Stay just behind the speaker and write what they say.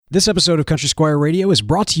This episode of Country Squire Radio is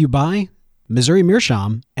brought to you by Missouri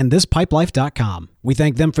Meerschaum and ThisPipeLife.com. We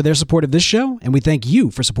thank them for their support of this show, and we thank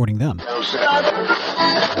you for supporting them. You're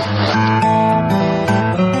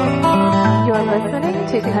listening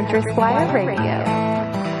to Country Squire Radio.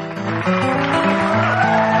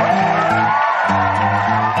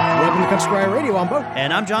 Welcome to Country Squire Radio. I'm Bo.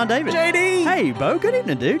 And I'm John David. JD. Hey, Bo. Good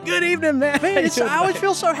evening, dude. Good evening, man. I always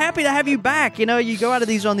feel so happy to have you back. You know, you go out of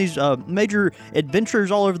these major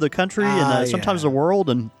adventures all over the country and sometimes the world,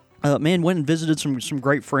 and man, went and visited some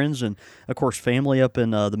great friends and, of course, family up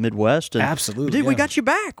in the Midwest. And, absolutely, dude. Yeah. We got you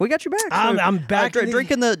back. I'm back.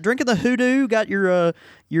 Drinking the hoodoo. Got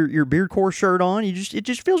your Beard Corps shirt on. It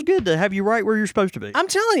just feels good to have you right where you're supposed to be. I'm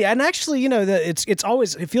telling you, and actually, you know, it's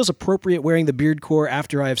always, it feels appropriate wearing the Beard Corps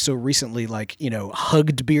after I have so recently,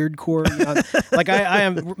 hugged Beard Corps.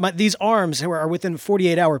 These arms are within a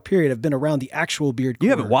 48-hour period have been around the actual Beard Corps.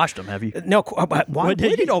 You haven't washed them, have you? No. Why?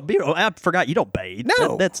 I forgot you don't bathe.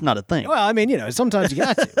 No, that's not a thing. Well, I mean, you know, sometimes you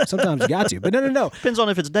got to. But no. Depends on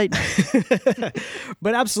if it's date night.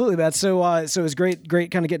 But absolutely, man. So it was great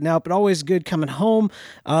kind of getting out, but always good coming home.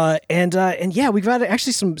 And yeah, we've got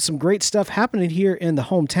actually some great stuff happening here in the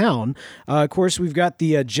hometown. Of course, we've got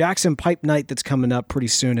the Jackson Pipe Night that's coming up pretty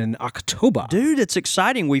soon in October. Dude, it's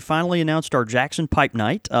exciting. We finally announced our Jackson Pipe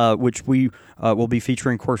Night, which we will be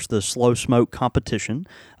featuring, of course, the Slow Smoke competition.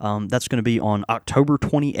 That's going to be on October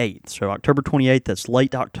 28th. So October 28th, that's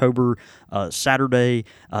late October, Saturday.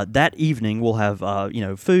 That evening, we'll have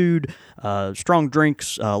food, strong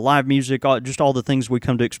drinks, live music, just all the things we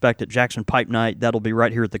come to expect at Jackson Pipe Night. That'll be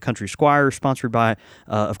right here at the Country Squire, sponsored by,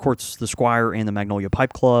 of course, the Squire and the Magnolia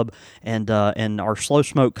Pipe Club. And our Slow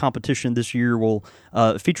Smoke competition this year will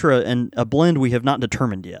feature a blend we have not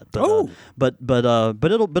determined yet. But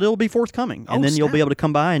it'll be forthcoming. And then you'll be able to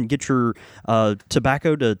come by and get your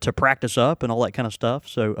tobacco to practice up and all that kind of stuff.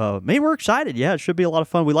 So, we're excited. Yeah, it should be a lot of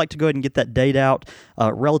fun. We like to go ahead and get that date out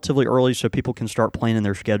relatively early so people can start planning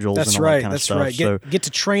their schedules and all that kind of stuff. That's right. Get to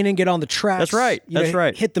training, get on the tracks. That's right.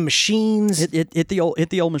 Right. Hit the machines. Hit the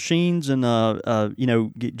old machines and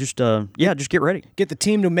just get ready. Get the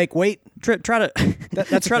team to make weight. Try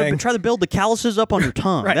to build the calluses up on your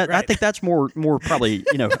tongue. Right. I think that's more probably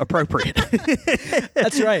appropriate.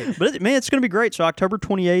 That's right. But it's going to be great. So October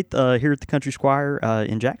 28th here at the Country Squire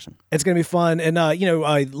in Jackson. It's going to be fun. And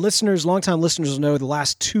longtime listeners know the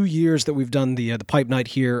last 2 years that we've done the Pipe Night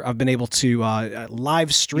here, I've been able to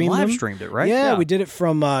live stream them. Live streamed it, right? Yeah, we did it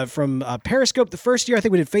from Periscope the first year. I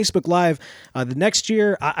think we did Facebook Live. The next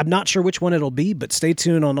year, I'm not sure which one it'll be, but stay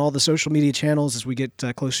tuned on all the social media channels as we get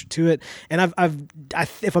closer to it. And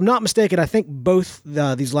if I'm not mistaken, I think both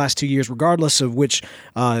these last 2 years, regardless of which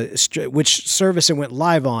service it went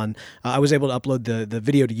live on, I was able to upload the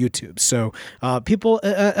video to YouTube. So people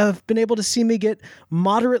have been able to see me get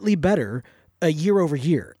moderately better year over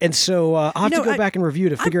year. And so I'll have to go back and review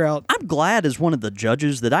to figure out. I'm glad as one of the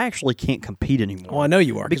judges that I actually can't compete anymore. Oh, I know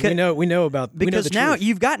you are, because we know about because now truth.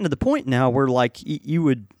 You've gotten to the point now where you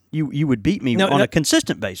would beat me on a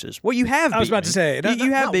consistent basis. Well, you have. I was about to say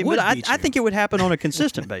you have beat, but I think it would happen on a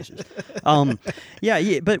consistent basis.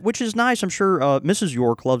 But which is nice. I'm sure Mrs.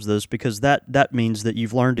 York loves this because that means that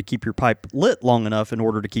you've learned to keep your pipe lit long enough in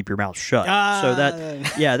order to keep your mouth shut.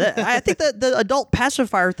 I think that the adult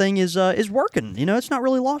pacifier thing is working. It's not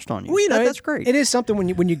really lost on you. Well, that's great. It is something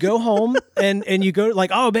when you go home and you go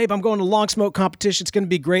like, oh babe, I'm going to long smoke competition. It's going to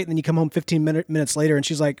be great. And then you come home 15 minutes later and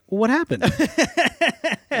she's like, well, what happened?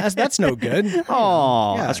 That's no good.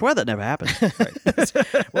 Oh, yeah. I swear that never happened.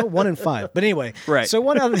 Right. Well, 1 in 5. But anyway, right. So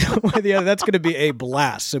one out of the other, that's going to be a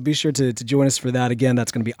blast. So be sure to join us for that. Again,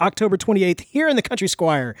 that's going to be October 28th here in the Country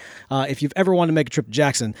Squire. If you've ever wanted to make a trip to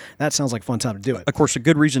Jackson, that sounds like a fun time to do it. Of course, a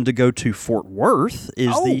good reason to go to Fort Worth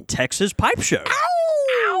is the Texas Pipe Show.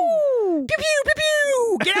 Ow! Pew, pew, pew,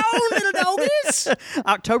 pew! Get on, little doggies!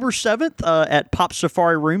 October 7th at Pop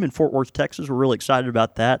Safari Room in Fort Worth, Texas. We're really excited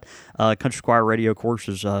about that. Country Squire Radio, of course,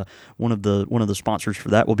 is one of the sponsors for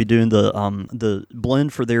that. We'll be doing the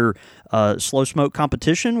blend for their slow smoke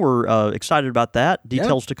competition. We're excited about that.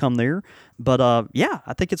 Details to come there. But I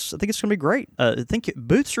think it's going to be great. I think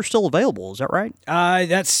booths are still available. Is that right?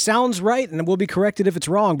 That sounds right, and we'll be corrected if it's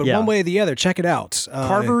wrong. But one way or the other, check it out.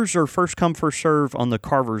 Carvers are first come, first serve on the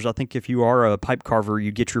carvers. I think if you are a pipe carver,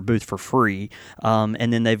 you get your booth for free,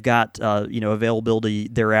 and then they've got availability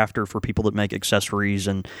thereafter for people that make accessories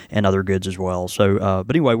and other goods as well. So,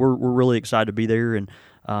 but anyway, we're really excited to be there, and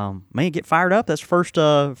get fired up. That's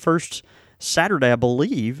first Saturday, I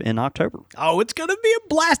believe, in October. Oh, it's going to be a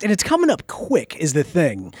blast, and it's coming up quick is the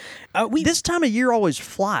thing. This time of year always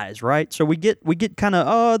flies, right? So we get kind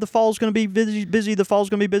of, the fall's going to be busy, the fall's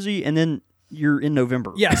going to be busy, and then you're in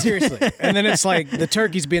November. Yeah, seriously. And then it's like the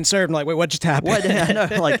turkey's being served. I'm like, wait, what just happened? What? I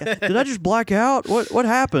know, like, did I just black out? What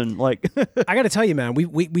happened? Like, I got to tell you, man,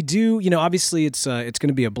 we do, obviously it's going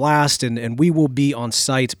to be a blast and we will be on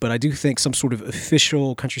site, but I do think some sort of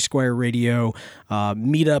official Country Squire Radio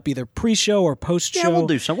meetup, either pre-show or post-show. yeah, we'll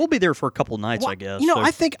do some. We'll be there for a couple nights, I guess. So-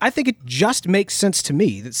 I think it just makes sense to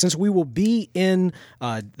me that since we will be in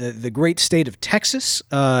the great state of Texas,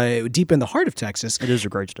 deep in the heart of Texas. It is a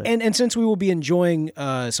great state. And since we will be enjoying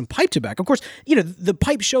some pipe tobacco, of course, the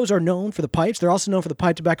pipe shows are known for the pipes. They're also known for the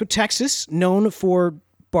pipe tobacco. Texas, known for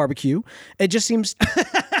barbecue. It just seems...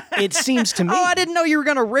 It seems to me. Oh, I didn't know you were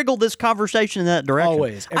going to wriggle this conversation in that direction.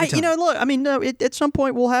 Always, every time. Look, I mean, no. At some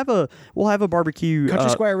point, we'll have a barbecue. Country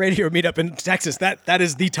Squire Radio meetup in Texas. That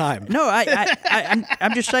is the time. No,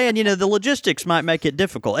 I'm just saying. The logistics might make it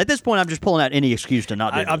difficult. At this point, I'm just pulling out any excuse to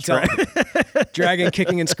not do I'm this. telling you, dragging,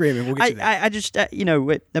 kicking, and screaming. We'll get you there. I just,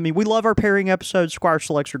 we love our pairing episodes. Squire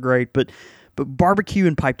Selects are great, but barbecue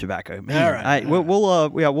and pipe tobacco, man. All right.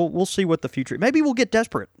 We'll see what the future. Maybe we'll get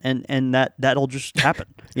desperate, and that'll just happen.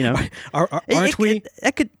 Aren't we?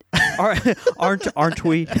 That could. Aren't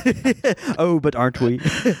we? Oh, but aren't we?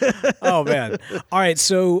 Oh man! All right,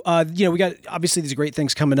 so we got obviously these great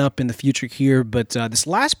things coming up in the future here, but this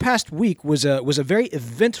past week was a very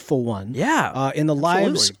eventful one. Yeah, in the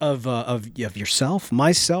lives absolutely. of yourself,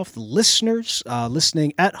 myself, the listeners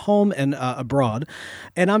listening at home and abroad,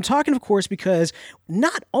 and I'm talking, of course, because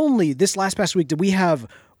not only this past week did we have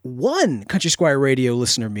one Country Squire Radio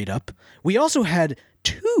listener meetup, we also had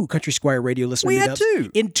 2 Country Squire Radio listener meetups. We had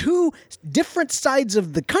 2 in 2 different sides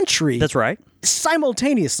of the country. That's right.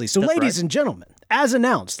 Simultaneously. So, That's ladies right. and gentlemen, as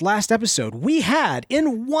announced last episode, we had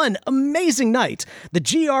in one amazing night the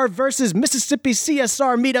GR versus Mississippi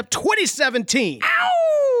CSR meetup 2017.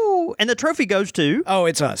 Ow! And the trophy goes to Oh,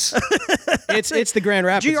 it's us. it's the Grand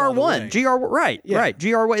Rapids. all the way. GR1. Right.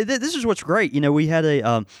 GR1. This is what's great. We had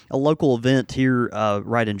a local event here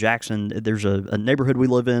right in Jackson. There's a neighborhood we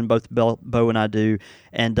live in, both Bo and I do,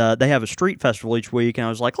 and they have a street festival each week. And I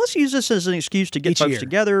was like, let's use this as an excuse to get folks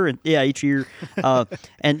together. And each year.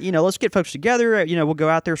 And let's get folks together. We'll go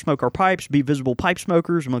out there, smoke our pipes, be visible pipe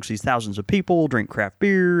smokers amongst these thousands of people, drink craft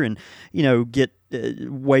beer, and get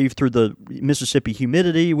wave through the Mississippi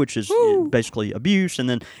humidity, which is basically abuse, and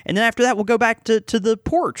then after that we'll go back to the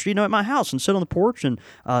porch, at my house, and sit on the porch and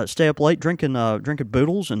stay up late drinking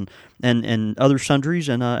boodles and other sundries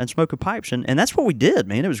and smoking pipes, and that's what we did,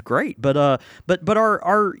 man. It was great, but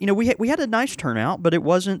our we had a nice turnout, but it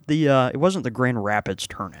wasn't the Grand Rapids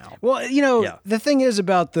turnout. Well, the thing is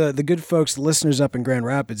about the good folks, the listeners up in Grand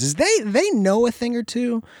Rapids, is they know a thing or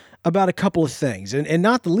two about a couple of things, and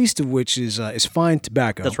not the least of which is fine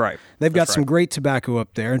tobacco. That's right. They've got some great tobacco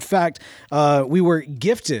up there. In fact, we were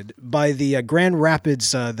gifted by the Grand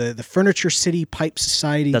Rapids, the Furniture City Pipe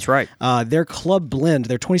Society. That's right. Their club blend,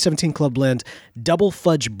 their 2017 club blend, Double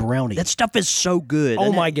Fudge Brownie. That stuff is so good.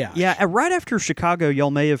 Oh, my gosh. Yeah, right after Chicago,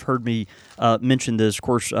 y'all may have heard me mention this. Of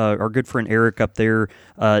course, our good friend Eric up there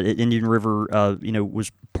at Indian River,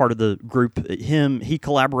 was part of the group. He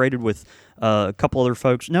collaborated with a couple other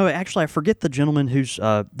folks. No, actually, I forget the gentleman who's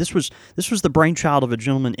this was the brainchild of a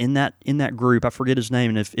gentleman in that group. I forget his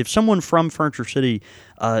name. And if someone from Furniture City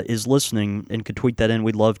is listening and could tweet that in,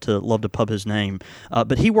 we'd love to pub his name.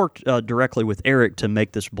 But he worked directly with Eric to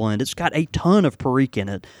make this blend. It's got a ton of perique in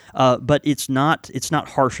it, but it's not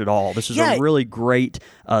harsh at all. This is a really great,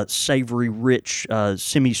 savory, rich,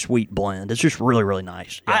 semi-sweet blend. It's just really, really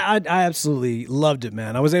nice. Yeah. I absolutely loved it,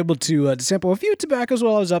 man. I was able to sample a few tobaccos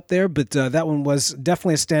while I was up there, but that one was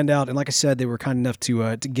definitely a standout. And like I said, they were kind enough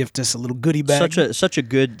to gift us a little goodie bag. Such a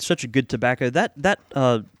good tobacco. That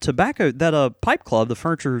tobacco, that pipe club, the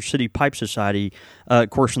Furniture City Pipe Society, of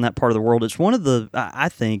course, in that part of the world, it's one of the, I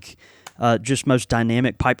think, just most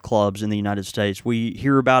dynamic pipe clubs in the United States. We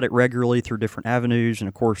hear about it regularly through different avenues, and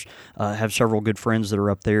of course have several good friends that are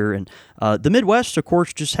up there. And the Midwest, of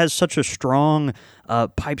course, just has such a strong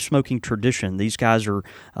pipe smoking tradition. These guys are,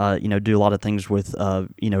 do a lot of things with,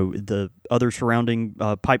 the other surrounding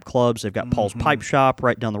pipe clubs. They've got Paul's Pipe Shop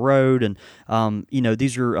right down the road, and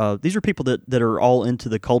these are people that are all into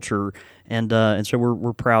the culture. And so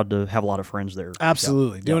we're proud to have a lot of friends there.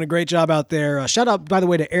 Absolutely. Doing a great job out there. Shout out, by the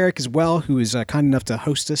way, to Eric as well, who is kind enough to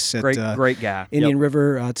host us at great guy. Indian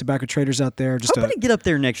River Tobacco Traders out there. Hoping to get up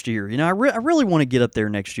there next year. I really want to get up there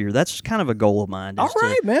next year. That's kind of a goal of mine. All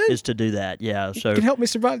right, man. Is to do that. Yeah. So can help me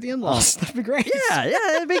survive the in-laws. That'd be great. Yeah,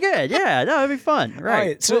 that'd be good. Yeah, no, it'd be fun. Right.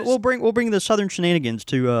 right, so- we'll bring the southern shenanigans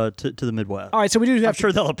to the Midwest. All right, so we do have I'm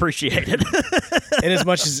sure they'll appreciate it. in as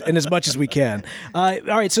much as we can. All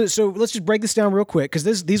right, so let's just break this down real quick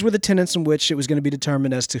because these were the tenets in which it was going to be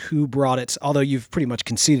determined as to who brought it. Although you've pretty much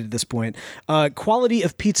conceded at this point. Quality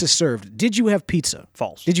of pizza served. Did you have pizza?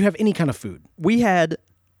 False. Did you have any kind of food? We had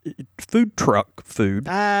food truck food,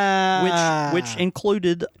 Ah. which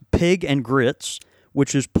included pig and grits,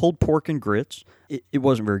 which is pulled pork and grits. It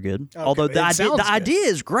wasn't very good. Although it the sounds good. idea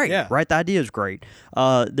is great, Yeah. right? The idea is great.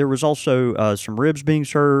 There was also some ribs being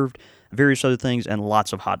served, various other things, and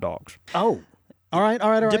lots of hot dogs. Oh. All right.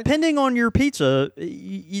 Depending on your pizza,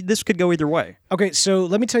 this could go either way. Okay, so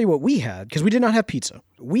let me tell you what we had, because we did not have pizza.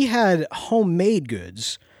 We had homemade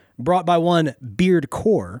goods brought by one Beard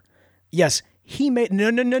Core. Yes, he made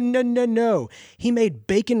no. He made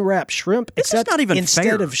bacon wrapped shrimp. This is except not even instead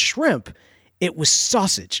fair. of shrimp, it was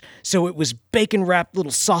sausage. So it was bacon wrapped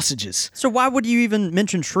little sausages. So why would you even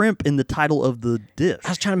mention shrimp in the title of the dish? I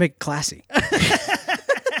was trying to make it classy.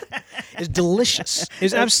 It's delicious.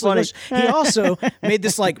 It's absolutely funny. delicious. He also made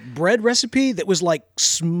this like bread recipe that was like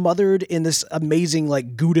smothered in this amazing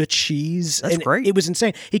like Gouda cheese. That's and great. It was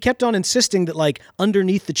insane. He kept on insisting that like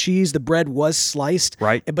underneath the cheese the bread was sliced.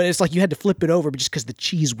 Right. But it's like you had to flip it over, but just because the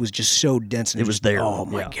cheese was just so dense. And It was just, there. Oh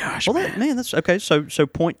my Yeah. gosh, Well, man. that's okay. So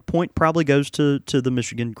point probably goes to the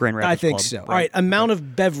Michigan Grand Rapids I think Club, so. right? All right. Amount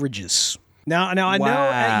of beverages. Now I know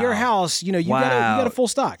at your house, you got a full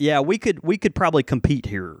stock. Yeah, we could probably compete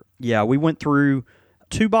here. Yeah, we went through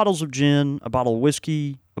 2 bottles of gin, a bottle of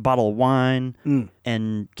whiskey, a bottle of wine,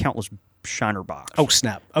 and countless Shiner box. Oh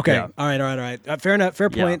snap! Okay, Yeah. all right. Fair enough. Fair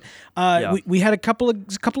Yeah. point. Yeah. We had a couple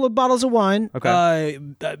of bottles of wine. Okay.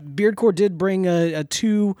 Beardcore did bring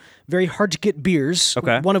 2 very hard to get beers.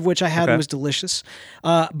 Okay. One of which I had Okay. was delicious.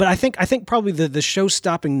 But I think probably the show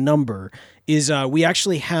stopping number is we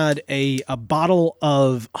actually had a bottle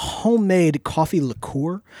of homemade coffee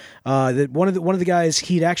liqueur that one of the guys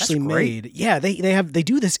he'd actually That's great. made. Yeah, they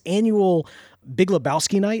do this annual Big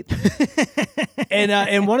Lebowski night,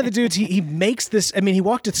 and one of the dudes he makes this. I mean, he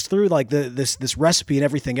walked us through like this recipe and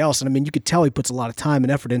everything else, and I mean, you could tell he puts a lot of time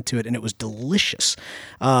and effort into it, and it was delicious.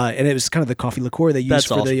 And it was kind of the coffee liqueur they use That's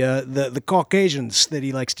for awesome. the Caucasians that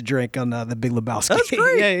he likes to drink on the Big Lebowski. That's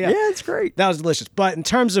great. yeah, it's great. That was delicious. But in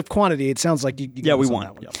terms of quantity, it sounds like you Yeah, got we us on won.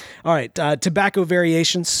 that one. Yeah. All right, tobacco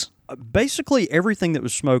variations. Basically, everything that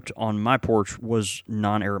was smoked on my porch was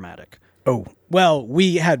non-aromatic. Oh, well,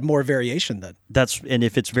 we had more variation then. And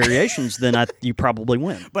if it's variations, then you probably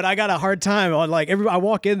win. But I got a hard time on like I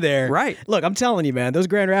walk in there. Right. Look, I'm telling you, man, those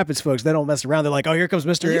Grand Rapids folks, they don't mess around. They're like, oh, here comes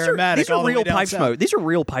Mr. Aromatic. These are all the way real down pipe south. smoke. These are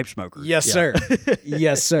real pipe smokers. Yes, Yeah. sir.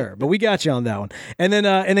 Yes, sir. But we got you on that one. And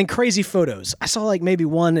then crazy photos. I saw like maybe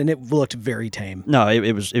one, and it looked very tame. No,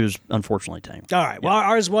 it was unfortunately tame. All right. Well,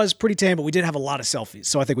 ours was pretty tame, but we did have a lot of selfies,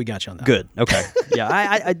 so I think we got you on that. Good. Okay.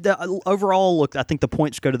 Yeah. Overall, look, I think the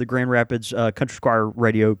points go to the Grand Rapids Country Squire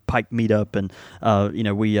Radio Pipe Meetup, and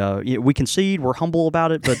we concede, we're humble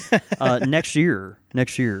about it, but next year.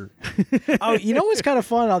 Oh, you know what's kind of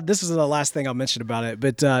fun? This is the last thing I'll mention about it,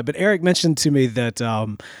 but Eric mentioned to me that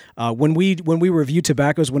when we review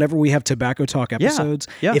tobaccos, whenever we have tobacco talk episodes,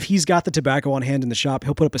 yeah. if he's got the tobacco on hand in the shop,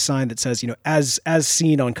 he'll put up a sign that says, as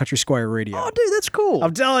seen on Country Squire Radio. Oh, dude, that's cool.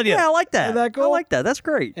 I'm telling you. Yeah, I like that. Isn't that cool? I like that. That's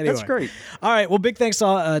great. Anyway. That's great. All right. Well, big thanks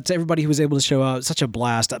to everybody who was able to show up. Such a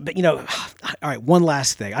blast. But all right. One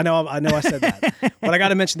last thing. I know I said that, but I got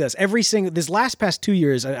to mention this. This past 2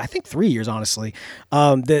 years, I think 3 years, honestly,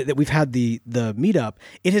 that we've had the meetup.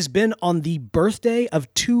 It has been on the birthday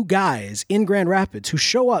of 2 guys in Grand Rapids who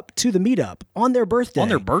show up to the meetup on their birthday. On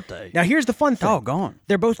their birthday. Now, here's the fun thing. Doggone.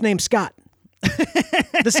 They're both named Scott.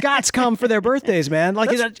 The Scotts come for their birthdays, man.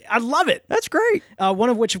 Like I love it. That's great. One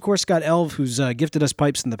of which, of course, Scott Elv, who's gifted us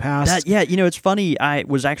pipes in the past. It's funny. I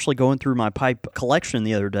was actually going through my pipe collection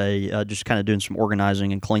the other day, just kind of doing some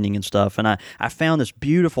organizing and cleaning and stuff, and I found this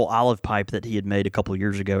beautiful olive pipe that he had made a couple of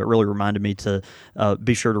years ago. It really reminded me to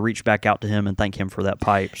be sure to reach back out to him and thank him for that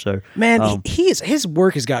pipe. So, man, his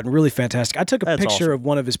work has gotten really fantastic. I took a That's picture awesome. of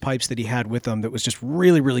one of his pipes that he had with him that was just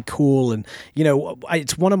really, really cool. And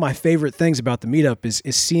it's one of my favorite things about the meetup is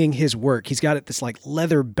seeing his work. He's got this like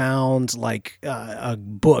leather bound like a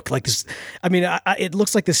book like this. I mean, it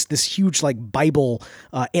looks like this huge like Bible,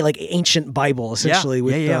 like ancient Bible essentially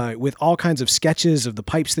with all kinds of sketches of the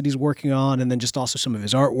pipes that he's working on, and then just also some of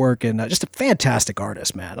his artwork, and just a fantastic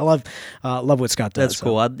artist, man. I love what Scott does. That's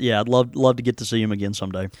cool. I'd love to get to see him again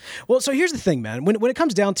someday. Well, so here's the thing, man. When it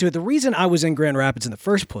comes down to it, the reason I was in Grand Rapids in the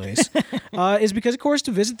first place is because, of course,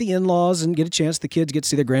 to visit the in-laws and get a chance, the kids get to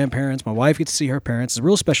see their grandparents. My wife get to see her parents. It's a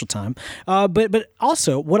real special time. But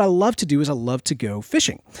also, what I love to do is I love to go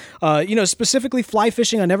fishing. Specifically fly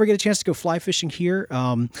fishing. I never get a chance to go fly fishing here.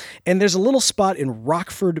 And there's a little spot in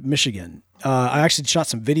Rockford, Michigan. I actually shot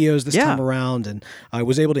some videos this time around, and I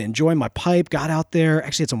was able to enjoy my pipe, got out there,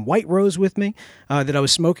 actually had some White Rose with me that I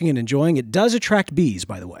was smoking and enjoying. It does attract bees,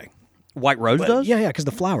 by the way. White Rose does? Yeah, because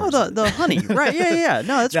the flowers. Oh, the honey. Right, yeah.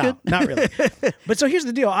 No, that's good. Not really. But so here's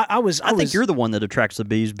the deal. I think you're the one that attracts the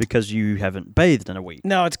bees because you haven't bathed in a week.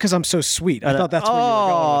 No, it's because I'm so sweet. I thought that's where you were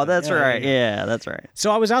going. Oh, that's right. Yeah, that's right.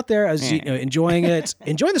 So I was out there, I was enjoying it,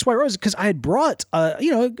 enjoying this White Rose because I had brought a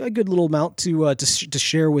good little amount to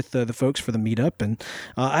share with the folks for the meetup, and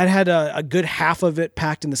I had a good half of it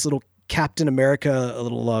packed in this little Captain America, a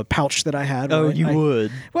little pouch that I had. Oh, you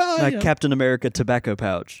would. Well, Captain America tobacco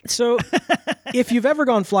pouch. So if you've ever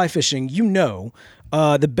gone fly fishing,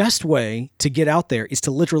 the best way to get out there is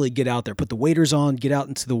to literally get out there, put the waders on, get out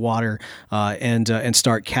into the water, and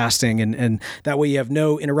start casting. And that way you have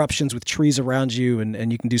no interruptions with trees around you,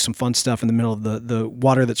 and you can do some fun stuff in the middle of the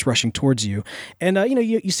water that's rushing towards you. And,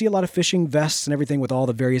 you see a lot of fishing vests and everything with all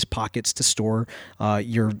the various pockets to store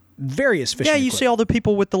your various fishing equipment. See all the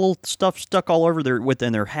people with the little stuff stuck all over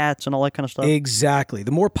within their hats and all that kind of stuff. Exactly.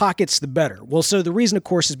 The more pockets, the better. Well, so the reason, of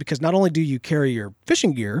course, is because not only do you carry your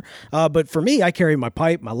fishing gear, but for me, I carry my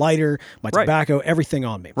pipe, my lighter, my tobacco, everything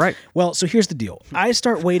on me. Right. Well, so here's the deal. I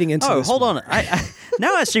start wading into this. Oh, hold on.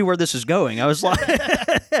 Now I see where this is going. I was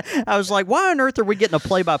like, why on earth are we getting a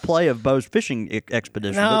play-by-play of Bo's fishing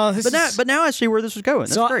expedition? No, but now I see where this is going.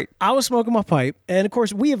 That's great. I was smoking my pipe, and of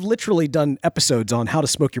course, we have literally done episodes on how to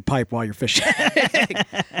smoke your pipe while you're fishing.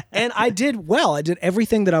 And I did well. I did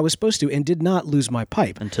everything that I was supposed to and did not lose my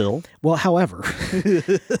pipe. Until? Well, however,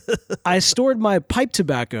 I stored my pipe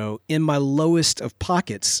tobacco in my lowest of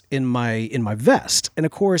pockets in my vest. And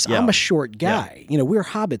of course, I'm a short guy. Yeah. We're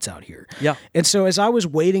hobbits out here. Yeah. And so as I was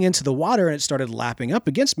wading into the water and it started lapping up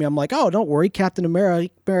against me, I'm like, oh, don't worry, Captain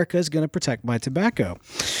America is going to protect my tobacco.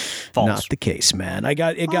 False. Not the case, man.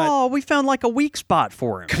 Oh, we found like a weak spot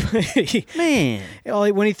for him. Man.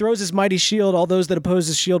 When he throws his mighty shield, all those that oppose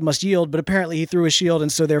his shield must yield, but apparently he threw his shield,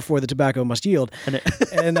 and so therefore the tobacco must yield.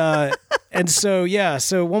 And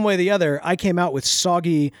so one way or the other, I came out with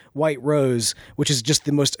soggy White Rose, which is just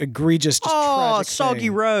the most egregious, tragic soggy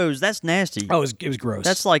thing. Rose. That's nasty. Oh, it was gross.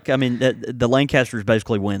 That's like, the Lancasters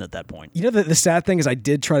basically win at that point. The sad thing is I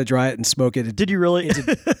did try to dry it and smoke it. Did you really?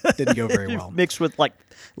 It didn't go very well. Mixed with like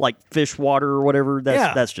fish water or whatever.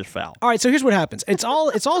 That's just foul. All right, so here's what happens. It's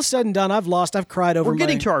all said and done. I've cried over. We're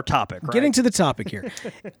getting to our topic. Right? Getting to the topic here.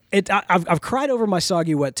 I've cried over my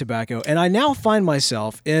soggy wet tobacco, and I now find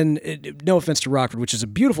myself in, no offense to Rockford, which is a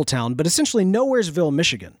beautiful town, but essentially Nowheresville,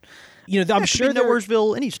 Michigan. I'm sure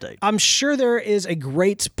Nowheresville, any state. I'm sure there is a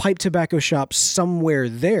great pipe tobacco shop somewhere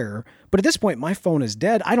there, but at this point, my phone is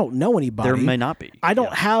dead. I don't know anybody. There may not be. I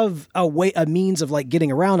don't have a means of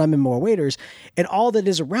getting around. I'm in more waders, and all that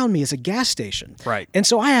is around me is a gas station. Right. And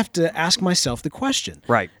so I have to ask myself the question.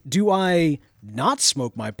 Right. Do I not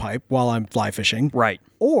smoke my pipe while I'm fly fishing? Right.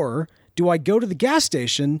 Or do I go to the gas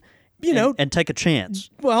station, and take a chance?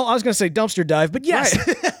 Well, I was going to say dumpster dive, but yes.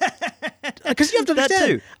 Because you have to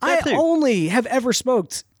understand, That too. I only have ever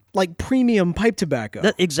smoked premium pipe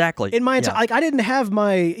tobacco. Exactly. In my entire, I didn't have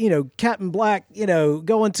my, Captain Black,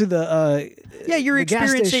 going to the you're the gas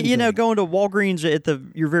experiencing, station going to Walgreens at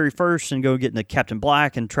your very first and go getting the Captain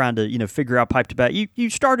Black and trying to, figure out pipe tobacco. You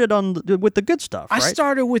started with the good stuff, right? I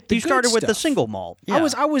started with the You started good with the stuff. single malt. Yeah.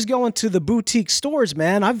 I was going to the boutique stores,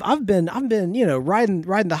 man. I've been riding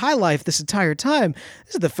the high life this entire time.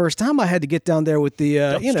 This is the first time I had to get down there with the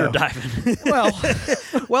dumpster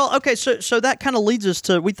diving. Well, okay, so that kind of leads us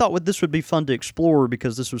to, we thought this would be fun to explore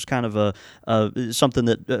because this was kind of something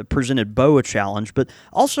that presented Bo a challenge, but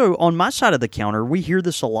also on my side of the counter, we hear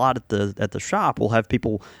this a lot at the shop. We'll have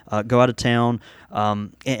people go out of town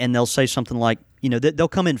and they'll say something like, they'll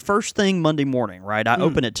come in first thing Monday morning, right? I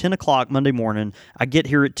open at 10 o'clock Monday morning. I get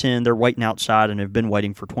here at 10. They're waiting outside and have been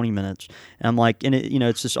waiting for 20 minutes. And I'm like,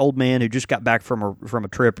 it's this old man who just got back from a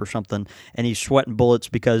trip or something, and he's sweating bullets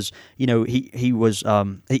because, he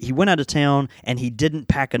went out of town and he didn't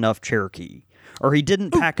pack enough Cherokee. Or he didn't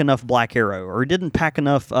pack enough Black Arrow, or he didn't pack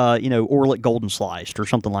enough, Orlick Golden Sliced, or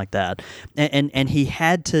something like that. And he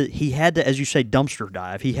had to, as you say, dumpster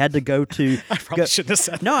dive. He had to go to. I probably shouldn't have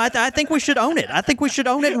said that. No, I think we should own it. I think we should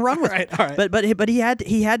own it and run with it. All right. But he had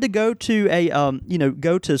to go to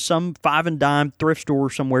go to some 5 and dime thrift store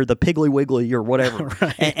somewhere, the Piggly Wiggly or whatever,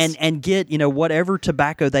 right. and get whatever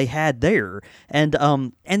tobacco they had there, and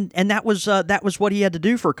that was what he had to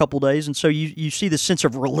do for a couple days. And so you see the sense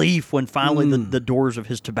of relief when finally the the doors of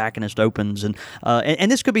his tobacconist opens, and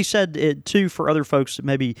this could be said too for other folks.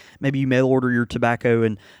 Maybe you mail order your tobacco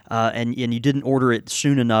and you didn't order it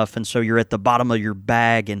soon enough, and so you're at the bottom of your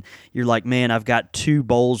bag and you're like, man, I've got 2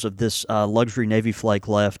 bowls of this luxury Navy Flake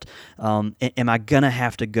left. Am I gonna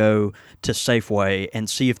have to go to Safeway and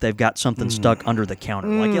see if they've got something stuck under the counter?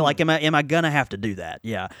 Like am I gonna have to do that?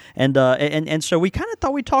 Yeah, and so we kind of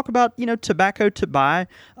thought we'd talk about tobacco to buy.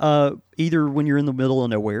 Either when you're in the middle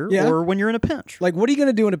of nowhere or when you're in a pinch. Like, what are you going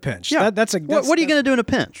to do in a pinch? Yeah. What are you going to do in a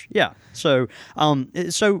pinch? Yeah. So,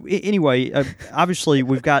 anyway, obviously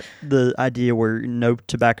we've got the idea where no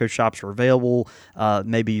tobacco shops are available.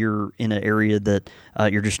 Maybe you're in an area that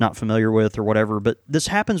you're just not familiar with or whatever. But this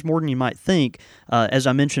happens more than you might think. As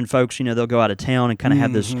I mentioned, folks, they'll go out of town and kind of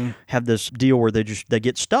have this deal where they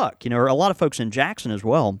get stuck. Or a lot of folks in Jackson as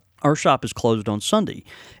well. Our shop is closed on Sunday.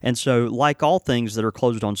 And so, like all things that are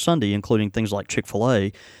closed on Sunday, including things like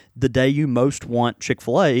Chick-fil-A, the day you most want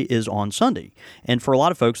Chick-fil-A is on Sunday. And for a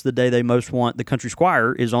lot of folks, the day they most want the Country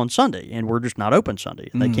Squire is on Sunday, and we're just not open Sunday.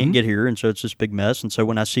 And they can't get here, and so it's this big mess. And so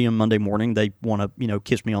when I see them Monday morning, they want to,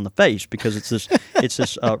 kiss me on the face because it's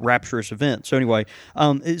this rapturous event. So anyway,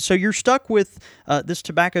 so you're stuck with this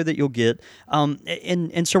tobacco that you'll get,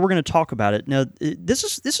 and so we're going to talk about it. Now, this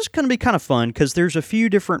is going to be kind of fun because there's a few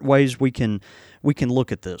different ways we can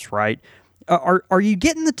look at this, right? Are you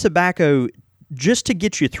getting the tobacco just to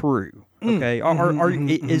get you through? Okay,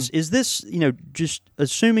 is this just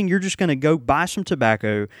assuming you're just going to go buy some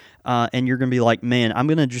tobacco and you're going to be like, man, I'm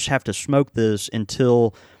going to just have to smoke this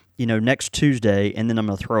until next Tuesday and then I'm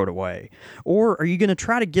going to throw it away? Or are you going to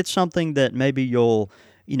try to get something that maybe you'll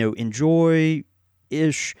enjoy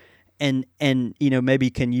ish and maybe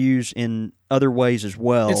can use in other ways as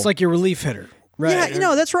well? It's like your relief hitter. Right.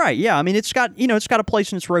 Yeah, that's right. Yeah, I mean, it's got a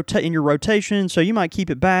place in in your rotation, so you might keep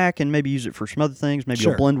it back and maybe use it for some other things. Maybe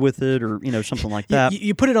you'll blend with it or something like that.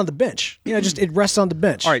 You put it on the bench. Just it rests on the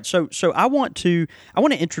bench. All right. So I want to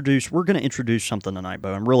introduce. We're going to introduce something tonight,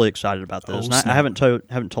 Bo. I'm really excited about this. And I haven't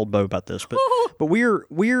told Bo about this, but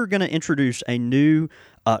we're going to introduce a new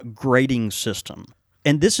grading system.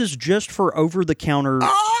 And this is just for over-the-counter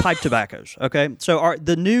pipe tobaccos, okay? So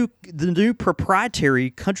the new proprietary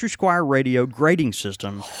Country Squire Radio grading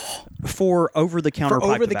system for over-the-counter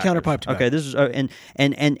pipe tobaccos. Okay, this is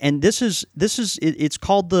and this is it's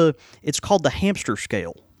called the hamster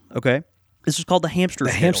scale, okay? This is called the hamster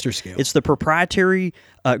scale. The hamster scale. It's the proprietary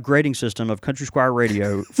grading system of Country Squire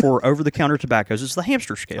Radio for over-the-counter tobaccos. It's the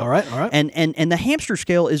hamster scale. All right. And the hamster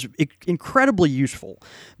scale is incredibly useful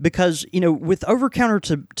because, with over-counter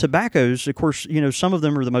tobaccos, of course, some of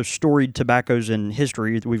them are the most storied tobaccos in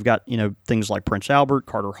history. We've got, things like Prince Albert,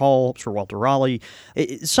 Carter Hall, Sir Walter Raleigh.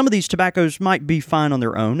 Some of these tobaccos might be fine on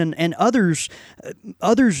their own, and others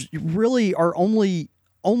really are only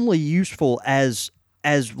useful as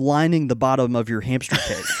lining the bottom of your hamster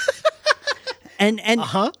cage.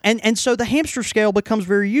 And so the hamster scale becomes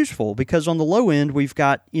very useful because on the low end we've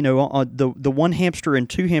got the 1 hamster and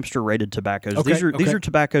 2 hamster rated tobaccos. Okay, these are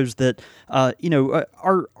tobaccos that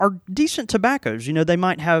are decent tobaccos. They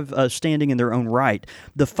might have standing in their own right.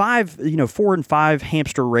 The 4 and 5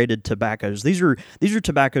 hamster rated tobaccos. These are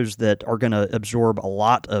tobaccos that are going to absorb a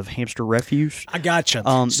lot of hamster refuse. I gotcha.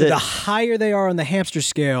 So the higher they are on the hamster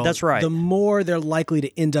scale, that's right, the more they're likely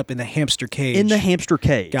to end up in the hamster cage. In the hamster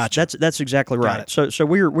cage. Gotcha. That's exactly right. So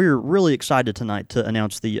we're really excited tonight to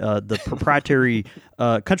announce the proprietary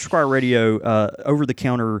Country Squire Radio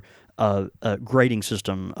over-the-counter grading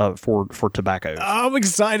system for tobacco. I'm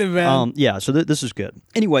excited, man. So this is good.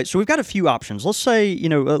 Anyway, so we've got a few options. Let's say,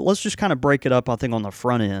 let's just kind of break it up, I think, on the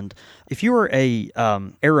front end. If you are a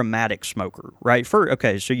aromatic smoker, right?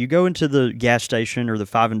 So you go into the gas station or the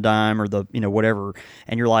Five and Dime or the, whatever,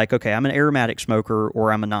 and you're like, okay, I'm an aromatic smoker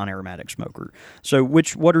or I'm a non-aromatic smoker. So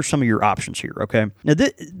what are some of your options here, okay? Now,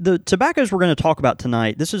 the tobaccos we're going to talk about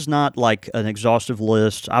tonight, this is not like an exhaustive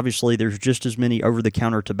list. Obviously, there's just as many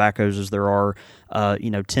over-the-counter tobaccos as there are,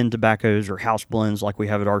 10 tobaccos or house blends like we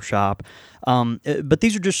have at our shop. But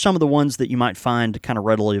these are just some of the ones that you might find kind of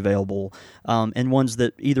readily available, and ones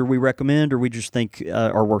that either we recommend or we just think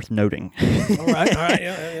are worth noting. All right,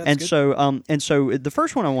 yeah, and so the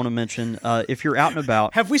first one I want to mention, if you're out and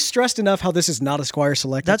about, have we stressed enough how this is not a Squire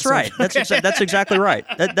Select? That's right. That's exactly right.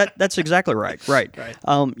 That's exactly right. Right.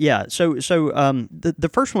 Yeah. So the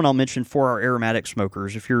first one I'll mention for our aromatic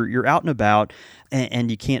smokers, if you're out and about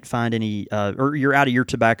and you can't find any, or you're out of your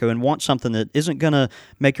tobacco and want something that isn't going to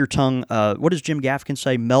make your tongue, what does Jim Gaffigan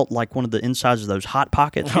say, melt like one of the insides of those Hot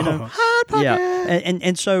Pockets, Hot Pocket. Yeah,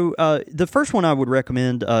 and so the first one I would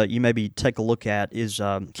recommend you maybe take a look at is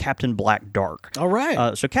Captain Black Dark. All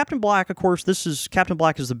right. So Captain Black, of course, Captain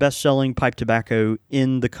Black is the best-selling pipe tobacco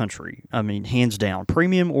in the country. I mean, hands down,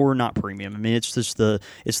 premium or not premium. I mean, it's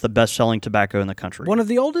the best-selling tobacco in the country. One of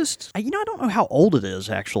the oldest? I don't know how old it is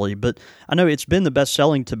actually, but I know it's been the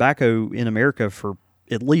best-selling tobacco in America for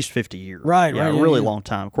at least 50 years. Right, yeah, right. A really long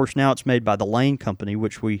time. Of course, now it's made by the Lane Company,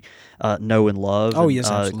 which we know and love. Oh, and,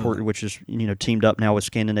 yes, absolutely. Which is, teamed up now with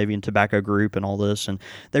Scandinavian Tobacco Group and all this, and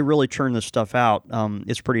they really churn this stuff out.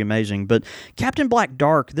 It's pretty amazing. But Captain Black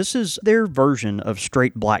Dark, this is their version of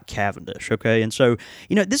straight black Cavendish, okay? And so,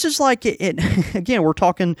 this is like, again, we're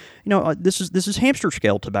talking, this is hamster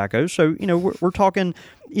scale tobacco, so, we're talking,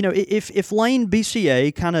 if Lane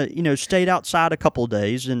BCA kind of, stayed outside a couple of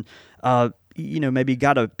days and, maybe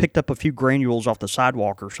picked up a few granules off the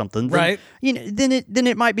sidewalk or something. Then, right. Then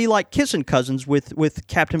it might be like kissing cousins with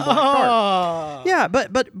Captain Black Dark. Yeah,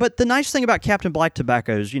 but the nice thing about Captain Black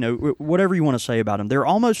tobaccos, whatever you want to say about them, they're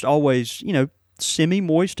almost always,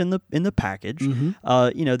 semi-moist in the package.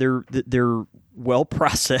 Mm-hmm. They're well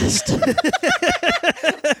processed.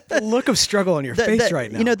 The look of struggle on your face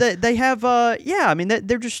right now. They have, I mean,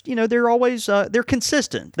 they're just, they're always, they're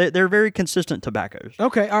consistent. They're very consistent tobaccos.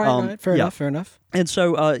 Okay, all right, fair enough. And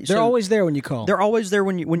so they're always there when you call. They're always there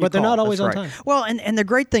when you call. But they're not always That's on right. time. Well, and the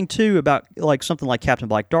great thing too about like something like Captain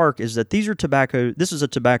Black Dark is that these are tobacco. This is a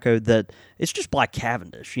tobacco that it's just black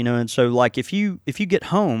Cavendish, And so like if you get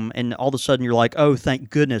home and all of a sudden you're like, oh, thank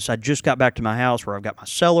goodness, I just got back to my house where I've got my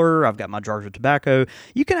cellar, I've got my jars of tobacco.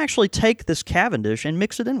 You can actually take this Cavendish and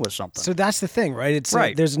mix it in with something. So that's the thing, right? It's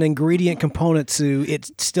right. There's an ingredient component to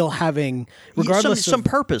it still having, regardless some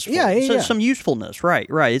purpose, some usefulness, right?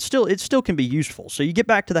 It still can be useful. So you get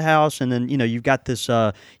back to the house, and then you've got this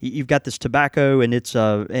tobacco, and it's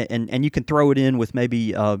and you can throw it in with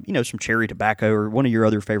maybe some cherry tobacco or one of your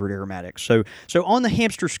other favorite aromatics. So on the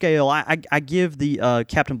hamster scale, I give the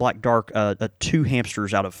Captain Black Dark a 2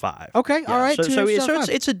 hamsters out of 5. Okay, all right.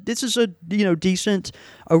 This is a decent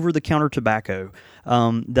over the counter tobacco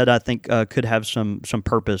that I think could have some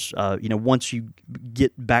purpose. Once you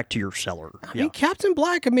get back to your cellar. I mean, Captain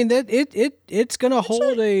Black. I mean, that it's going to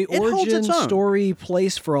hold a origin story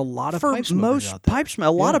place for a lot of pipe smokers out there.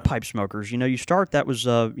 A lot of pipe smokers. You start that was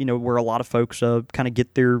where a lot of folks kind of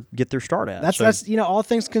get their start at. That's all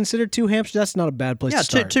things considered, 2 hamsters. That's not a bad place to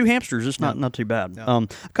start. 2 hamsters. It's not too bad. A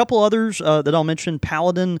couple others that I'll mention: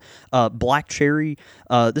 Paladin, Black Cherry.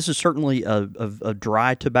 This is certainly a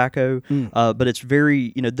dry tobacco, but it's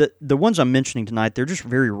very the ones I'm mentioning tonight. They're just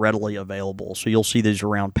very readily available. So you'll see these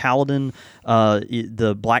around. Paladin,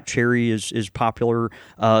 the Black Cherry is popular.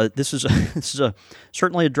 This is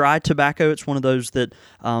certainly a dry tobacco. It's one of those that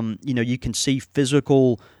you can see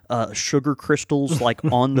physical sugar crystals like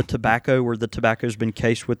on the tobacco where the tobacco's been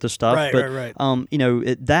cased with the stuff. Right.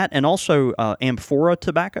 That and also Amphora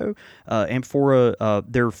tobacco. Amphora,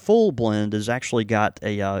 their full blend has actually got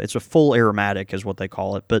it's a full aromatic is what they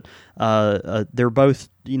call it. But they're both.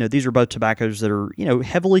 These are both tobaccos that are,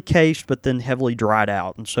 heavily cased, but then heavily dried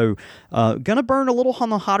out. And so, gonna burn a little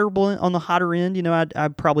on the hotter end.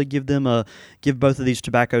 I'd probably give both of these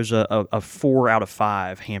tobaccos a 4 out of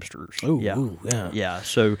 5 hamsters. Yeah.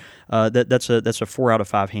 So, that's a 4 out of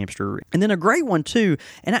 5 hamster. And then a great one too.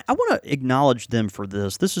 And I want to acknowledge them for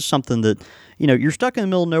this. This is something that, you're stuck in the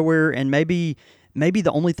middle of nowhere and maybe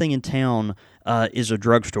the only thing in town is a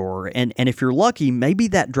drugstore, and if you're lucky, maybe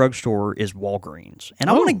that drugstore is Walgreens. And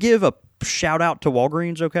I want to give a shout out to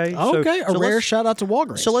Walgreens, okay? Okay, a rare shout out to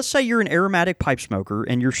Walgreens. So let's say you're an aromatic pipe smoker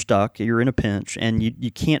and you're stuck, you're in a pinch, and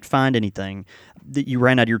you can't find anything, that you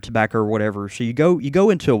ran out of your tobacco or whatever, so you go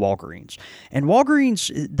into a Walgreens. And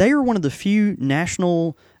Walgreens, they are one of the few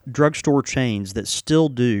national drugstore chains that still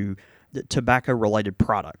do tobacco-related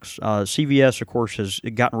products. CVS, of course, has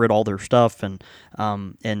gotten rid of all their stuff, and I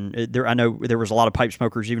know there was a lot of pipe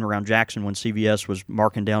smokers even around Jackson when CVS was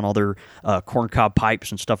marking down all their corncob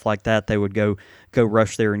pipes and stuff like that. They would go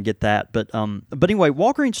rush there and get that. But anyway,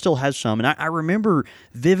 Walgreens still has some, and I remember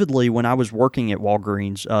vividly when I was working at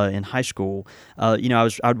Walgreens in high school.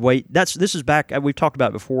 I'd wait. This is back. We've talked about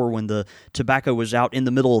it before when the tobacco was out in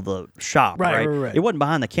the middle of the shop. Right. It wasn't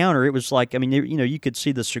behind the counter. It was like, you could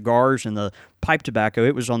see the cigars and the pipe tobacco,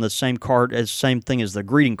 it was on the same card as same thing as the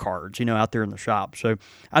greeting cards, out there in the shop. So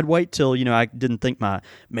I'd wait till, I didn't think my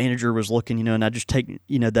manager was looking, and I'd just take,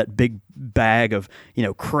 that big bag of,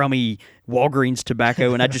 crummy Walgreens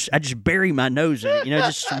tobacco, and I just bury my nose in it,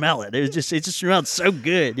 just smell it. It just smelled so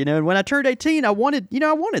good, And when I turned 18, I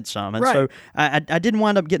wanted some, and so I didn't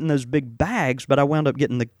wind up getting those big bags, but I wound up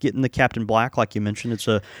getting the Captain Black, like you mentioned.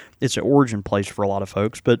 It's an origin place for a lot of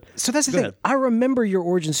folks. But so that's the thing. I remember your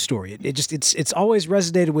origin story. It's always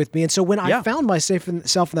resonated with me, and so when I found myself in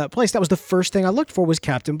that place, that was the first thing I looked for was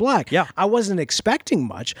Captain Black. Yeah, I wasn't expecting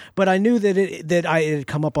much, but I knew that it had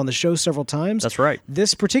come up on the show several times. That's right.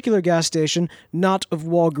 This particular gas station, not of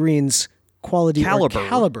Walgreens quality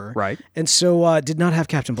caliber, right? And so did not have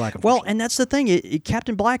Captain Black. Well, and that's the thing.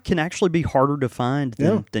 Captain Black can actually be harder to find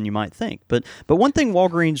than you might think. But one thing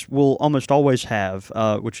Walgreens will almost always have,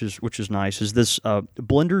 which is nice, is this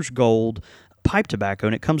Blender's Gold pipe tobacco,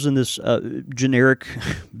 and it comes in this generic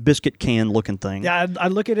biscuit can looking thing. Yeah, I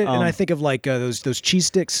look at it and I think of like those cheese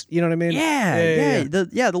sticks. You know what I mean? Yeah. The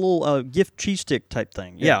little gift cheese stick type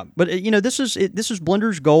thing. Yeah, but this is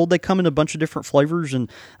Blender's Gold. They come in a bunch of different flavors,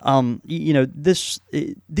 and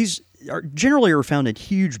these generally are found in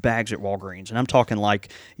huge bags at Walgreens, and I'm talking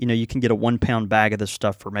like you can get a 1 pound bag of this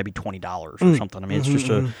stuff for maybe $20 or something. I mean,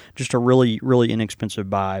 it's just a really really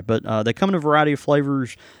inexpensive buy. But they come in a variety of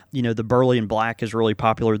flavors. The Burley and Black is really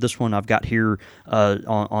popular. This one I've got here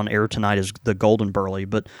on air tonight is the Golden Burley.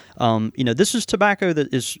 But this is tobacco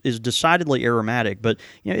that is decidedly aromatic, but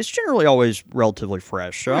it's generally always relatively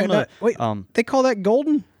fresh. So they call that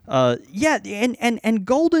golden? Yeah, and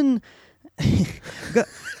golden.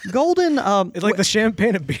 Golden, it's like the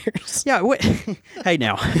champagne of beers. Yeah. Hey,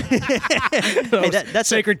 now, that's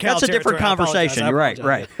sacred cow. That's a different conversation. You're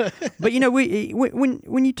right. But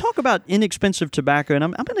when you talk about inexpensive tobacco, and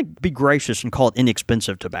I'm going to be gracious and call it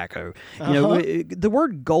inexpensive tobacco. The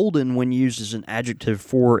word golden, when used as an adjective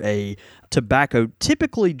for a tobacco,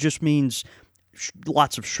 typically just means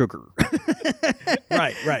lots of sugar.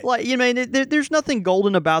 Right. Like, there's nothing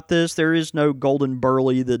golden about this. There is no golden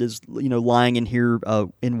burley that is, lying in here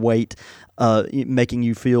in wait, making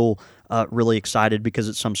you feel really excited because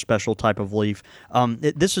it's some special type of leaf.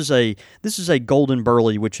 This is a golden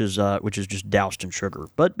burley, which is just doused in sugar.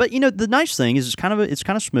 But the nice thing is it's kind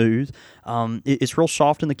of smooth. It's real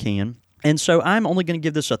soft in the can. And so I'm only going to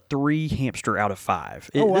give this a 3 hamster out of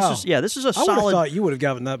 5. Wow. This is a solid. I would have thought you would have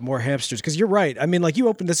given that more hamsters because you're right. I mean, like you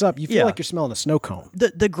opened this up, you feel like you're smelling a snow cone.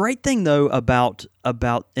 The great thing though about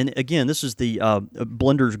and again, this is the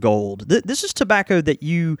Blender's Gold. This is tobacco that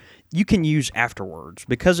you can use afterwards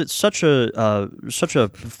because it's such a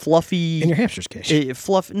fluffy. In your hamster's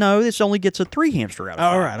case. No, this only gets a 3 hamster out of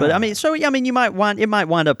 5. All right. But you might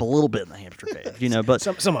wind up a little bit in the hamster cage, but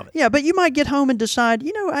some of it. Yeah, but you might get home and decide,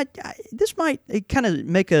 this might kind of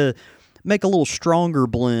make a little stronger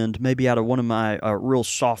blend, maybe out of one of my real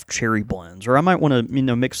soft cherry blends, or I might want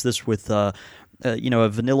to mix this with a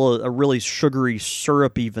really sugary,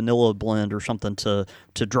 syrupy vanilla blend or something to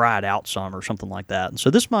dry it out some or something like that. And so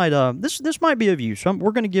this might this might be of use. So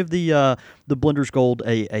we're going to give the Blender's Gold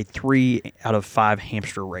a 3 out of 5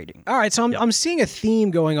 hamster rating. All right, so I'm seeing a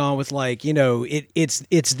theme going on with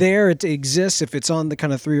it's there, it exists. If it's on the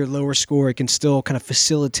kind of 3 or lower score, it can still kind of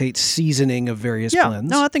facilitate seasoning of various blends.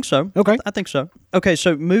 No, I think so. Okay, I think so. Okay,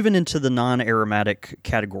 so moving into the non-aromatic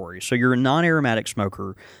category. So you're a non-aromatic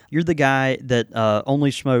smoker. You're the guy that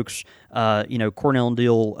only smokes, Cornell and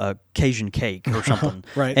Deal Cajun cake or something,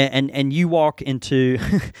 right? And you walk into,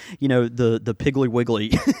 the Piggly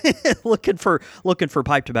Wiggly, looking for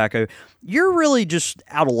pipe tobacco. You're really just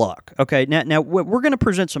out of luck. Okay, now we're going to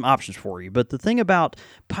present some options for you, but the thing about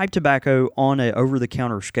pipe tobacco on a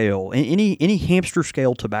over-the-counter scale, any hamster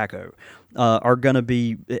scale tobacco, are going to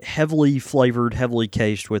be heavily flavored, heavily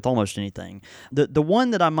cased with almost anything. The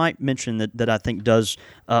one that I might mention that I think does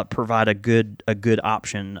provide a good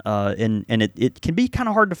option, and it can be kind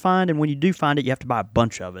of hard to find, and when you do find it, you have to buy a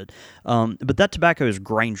bunch of it. But that tobacco is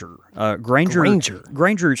Granger.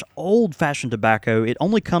 Granger is old-fashioned tobacco. It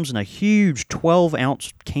only comes in a huge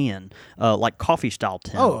 12-ounce can, like coffee-style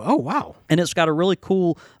tin. Oh, wow. And it's got a really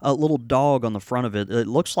cool little dog on the front of it. It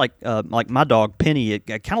looks like my dog, Penny. It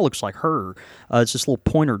kind of looks like her. It's this little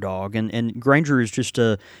pointer dog, and Granger is just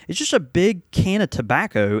a big can of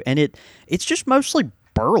tobacco, and it's just mostly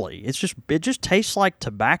burley. It just tastes like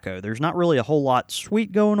tobacco. There's not really a whole lot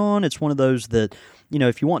sweet going on. It's one of those that,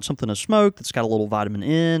 if you want something to smoke that's got a little vitamin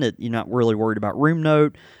in, you're not really worried about room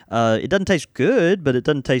note. It doesn't taste good, but it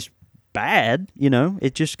doesn't taste bad.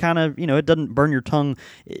 It just kind of, it doesn't burn your tongue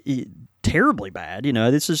terribly bad.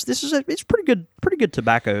 It's pretty good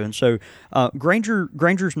tobacco. And so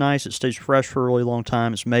Granger's nice. It stays fresh for a really long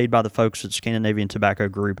time. It's made by the folks at Scandinavian Tobacco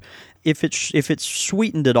Group. If it's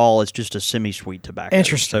sweetened at all, it's just a semi-sweet tobacco.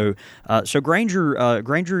 Interesting. So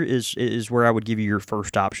Granger is where I would give you your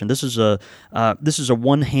first option. This is a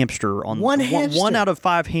one hamster on one out of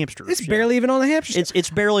 5 hamsters. It's barely even on the hamster. It's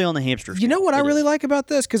barely on the hamster. You know what I really is. like about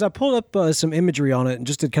this? Because I pulled up some imagery on it and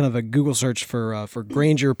just did kind of a Google search for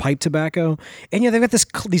Granger pipe tobacco, and they've got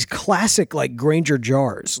these classic like Granger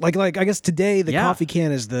jars. Like I guess today the coffee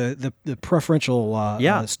can is the preferential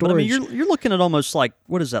storage. But I mean you're looking at almost like,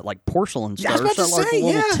 what is that, like porcelain stuff? I was about to like say, a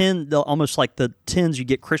little tin, almost like the tins you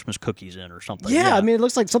get Christmas cookies in or something. Yeah, I mean it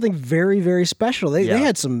looks like something very, very special. They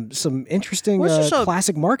had some interesting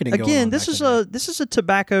classic marketing going on. Again, this is a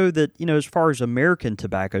tobacco that, as far as American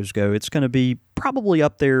tobaccos go, it's going to be probably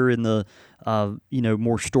up there in the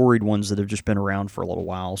more storied ones that have just been around for a little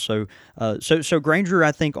while. So Granger,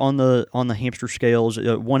 I think on the hamster scales,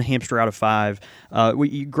 1 hamster out of 5.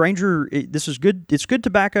 Granger, this is good. It's good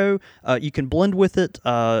tobacco. You can blend with it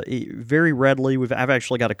very readily. I've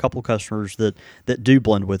actually got a couple customers that do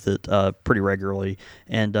blend with it pretty regularly,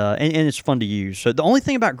 and it's fun to use. So the only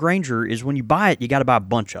thing about Granger is when you buy it, you got to buy a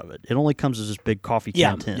bunch of it. It only comes as this big coffee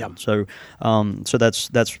can tin. Yeah. So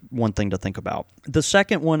that's one thing to think about. The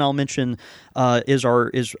second one I'll mention is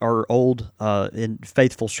our old and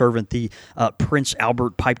faithful servant, the Prince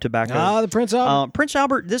Albert pipe tobacco. The Prince Albert. Prince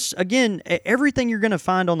Albert. This again, everything you're going to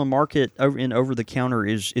find on the market over the counter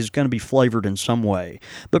is going to be flavored in some way.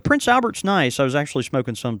 But Prince Albert's nice. I was actually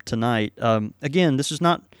smoking some tonight. Again, this is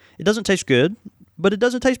not. It doesn't taste good, but it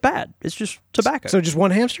doesn't taste bad. It's just tobacco. So just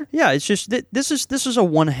 1 hamster? Yeah, it's just this is a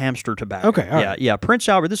 1 hamster tobacco. Okay, all right. Yeah. Prince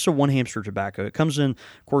Albert. This is a 1 hamster tobacco. It comes in,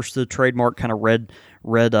 of course, the trademark kind of red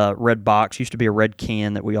box. Used to be a red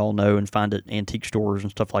can that we all know and find at antique stores and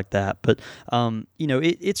stuff like that. But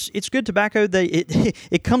it's good tobacco.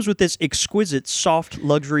 It comes with this exquisite soft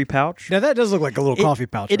luxury pouch. Now that does look like a little coffee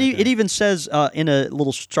pouch. It even says in a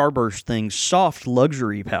little Starburst thing, soft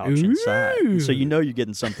luxury pouch inside. So you're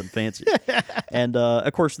getting something fancy. And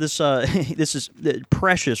of course this is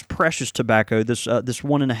precious tobacco. This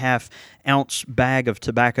 1.5 ounce bag of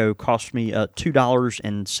tobacco cost me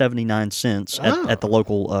 $2.79 at the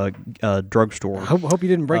local drugstore. Hope you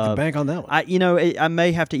didn't break the bank on that one. I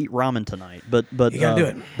may have to eat ramen tonight, but you gotta do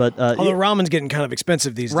it. But although ramen's getting kind of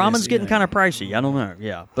expensive these days. Ramen's getting kind of pricey. I don't know.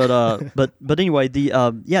 Yeah, but anyway,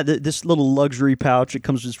 this little luxury pouch. It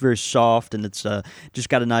comes just very soft, and it's just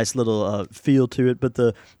got a nice little feel to it. But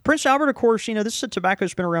the Prince Albert, of course, this is a tobacco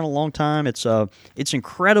that's been around a long time. It's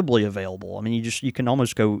incredibly available. I mean, you can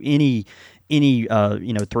almost go any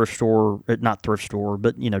thrift store, not thrift store,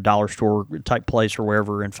 but dollar store type place or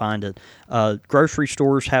wherever and find it. Grocery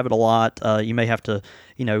stores have it a lot. You may have to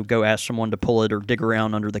go ask someone to pull it or dig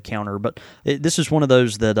around under the counter, but this is one of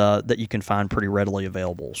those that you can find pretty readily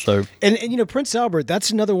available. So and Prince Albert,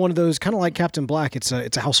 that's another one of those kind of like Captain Black. It's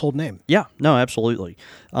a household name. Yeah, no, absolutely.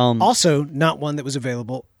 Also, not one that was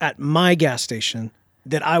available at my gas station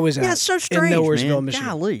that I was at. Yeah, it's so strange, in Nowheresville, man. Michigan.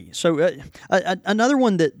 Golly. So another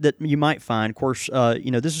one that you might find, of course,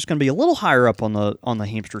 this is going to be a little higher up on the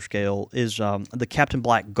hamster scale, is the Captain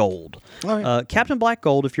Black Gold. All right. Captain Black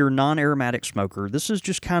Gold, if you're a non-aromatic smoker, this is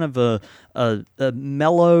just kind of a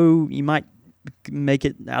mellow. You might make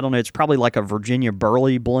it, I don't know, it's probably like a Virginia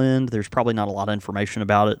Burley blend. There's probably not a lot of information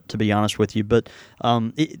about it, to be honest with you, but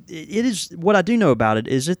it is, what I do know about it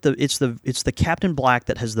is it's the Captain Black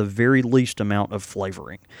that has the very least amount of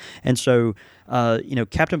flavoring. And so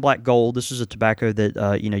Captain Black Gold, this is a tobacco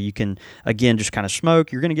that you can again just kind of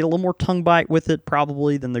smoke. You're going to get a little more tongue bite with it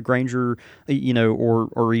probably than the Granger,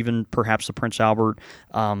 or even perhaps the Prince Albert,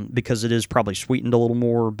 because it is probably sweetened a little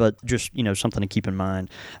more, but just something to keep in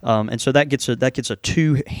mind. And so that gets a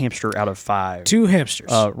 2 hamster out of 5. 2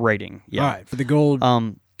 hamsters rating. Yeah. All right, for the Gold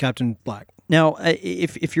Captain Black. Now,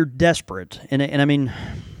 if you're desperate, and I mean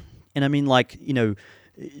like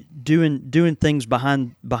doing things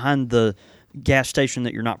behind the gas station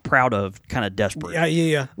that you're not proud of, kind of desperate.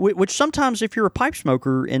 Yeah. Which sometimes, if you're a pipe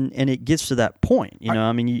smoker and it gets to that point,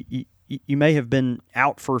 you may have been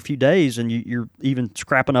out for a few days and you're even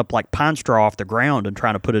scrapping up like pine straw off the ground and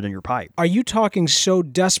trying to put it in your pipe. Are you talking so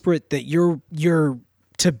desperate that your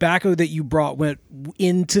tobacco that you brought went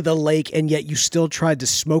into the lake and yet you still tried to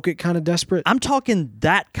smoke it kind of desperate? I'm talking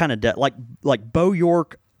that kind of like Bo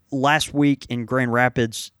York last week in Grand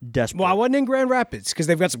Rapids, desperate. Well, I wasn't in Grand Rapids because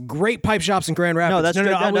they've got some great pipe shops in Grand Rapids. No, that's true.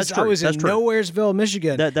 I That's was true. in That's true. Nowheresville,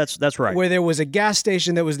 Michigan. That's right. Where there was a gas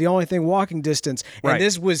station that was the only thing walking distance, and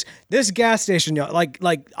Right. this gas station, y'all,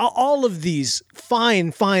 like all of these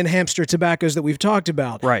fine hamster tobaccos that we've talked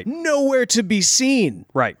about, Right. nowhere to be seen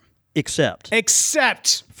Right. Except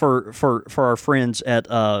for for our friends at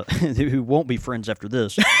who won't be friends after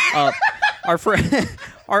this. Our friend,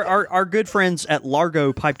 our good friends at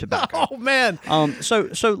Largo Pipe Tobacco. Oh man. So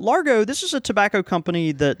Largo, this is a tobacco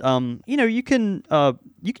company that you can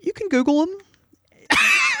Google them.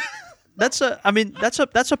 That's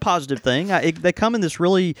a positive thing. They come in this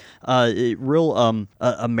really real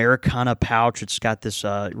Americana pouch. It's got this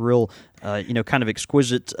real kind of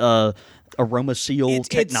exquisite aroma seal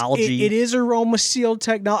technology. It is aroma seal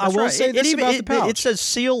technology. I will say this about the pouch. It says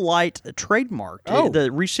Seal Light trademarked. Oh. The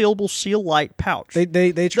resealable Seal Light pouch. They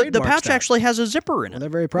trademarked the pouch that. actually has a zipper in it. They're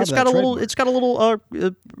very proud It's of got that a little. trademark. It's got a little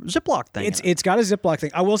Ziploc thing. in it. It's got a Ziploc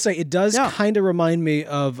thing. I will say it does kind of remind me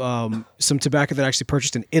of some tobacco that I actually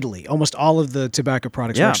purchased in Italy. Almost all of the tobacco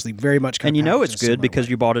products are actually very much kind and of you know packaged it's in a good similar because way.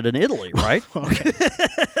 you bought it in Italy, right?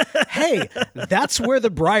 Hey, that's where the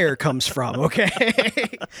briar comes from, okay?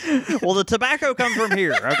 Well, the tobacco comes from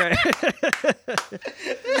here, okay?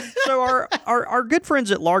 So our good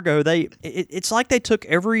friends at Largo, it's like they took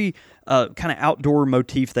every kind of outdoor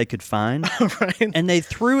motif they could find, Right. and they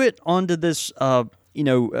threw it onto this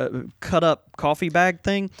cut up coffee bag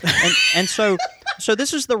thing, and so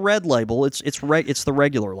this is the red label. It's the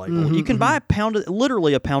regular label. You can buy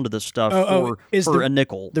literally a pound of this stuff for a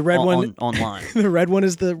nickel. the red one online. The red one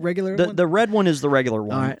is the regular one? The red one is the regular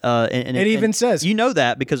one. All right. And It even says- you know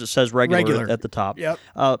that because it says regular at the top. Yep.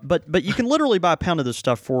 But you can literally buy a pound of this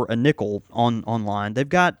stuff for a nickel online. They've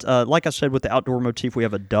got like I said with the outdoor motif, we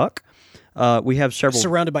have a duck. We have several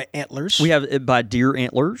surrounded by antlers. We have it by deer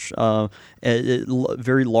antlers,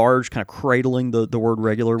 very large, kind of cradling the word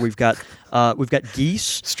regular. We've got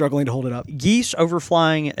geese. Struggling to hold it up. Geese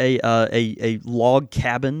overflying a log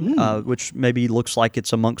cabin, which maybe looks like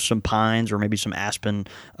it's amongst some pines or maybe some aspen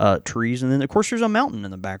trees, and then of course there's a mountain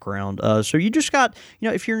in the background. So you just got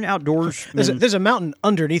if you're in outdoors, There's a mountain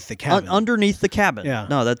underneath the cabin. underneath the cabin. Yeah.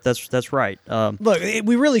 No, that's right. Look,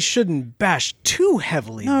 we really shouldn't bash too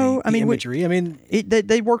heavily the imagery. I mean,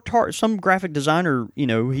 They worked hard. Some graphic designer,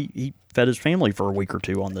 he fed his family for a week or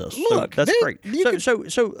two on this. Look, so that's great.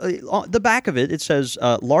 So on the back of it says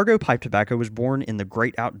Largo Pipe Tobacco was born in the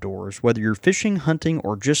great outdoors. Whether you're fishing, hunting,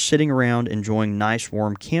 or just sitting around enjoying nice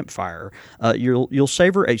warm campfire, you'll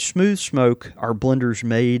savor a smooth smoke our blenders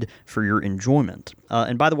made for your enjoyment.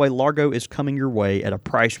 And by the way, Largo is coming your way at a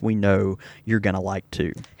price we know you're gonna like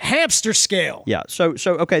too. hamster scale. Yeah. So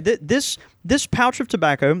okay. This pouch of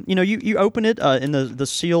tobacco, you open it in the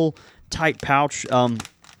seal tight pouch.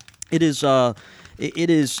 It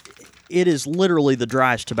is literally the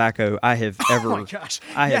driest tobacco I have ever my gosh.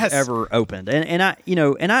 have Yes. ever opened. And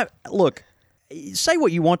I look, say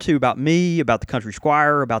what you want to about me, about the Country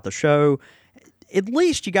Squire, about the show. At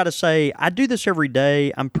least you got to say I do this every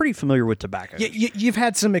day. I'm pretty familiar with tobacco. You've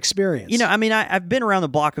had some experience. I've been around the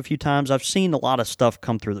block a few times. I've seen a lot of stuff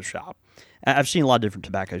come through the shop. I've seen a lot of different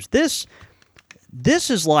tobaccos. This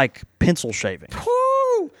is like pencil shaving.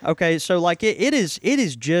 Woo! Okay, so like it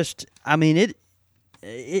is just. I mean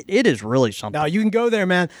it is really something. Now you can go there,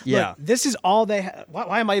 man. Yeah. Look, this is all they have.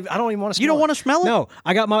 Why am I don't even want to smell You don't it. want to smell it? No.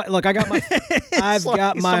 I got my I've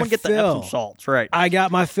got my someone get the fill. Epsom salts, right? I got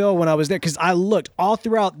my fill when I was there because I looked all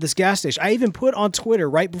throughout this gas station. I even put on Twitter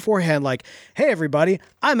right beforehand, like, hey, everybody,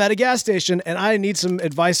 I'm at a gas station and I need some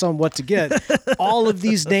advice on what to get. All of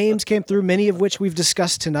these names came through, many of which we've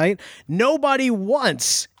discussed tonight. Nobody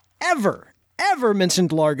once ever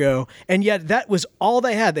mentioned Largo, and yet that was all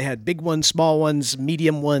they had. They had big ones, small ones,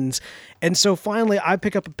 medium ones. And so finally I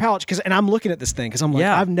pick up a pouch and I'm looking at this thing because I'm like,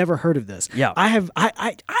 I've never heard of this. Yeah. I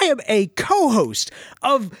am a co-host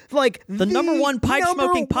of like the number one pipe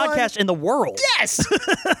smoking podcast in the world. Yes.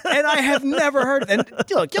 And I have never heard. And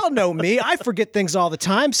look, y'all know me. I forget things all the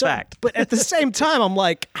time. So, Fact. But at the same time, I'm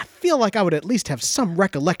like, I feel like I would at least have some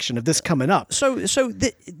recollection of this coming up. So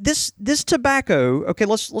this tobacco. Okay,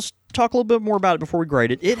 let's talk a little bit more about it before we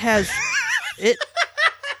grade it. It has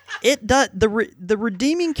it does the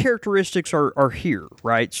redeeming characteristics are here,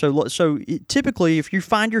 right? So typically, if you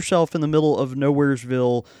find yourself in the middle of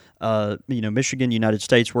Nowheresville, Michigan, United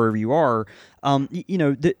States, wherever you are,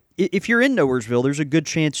 if you're in Nowheresville, there's a good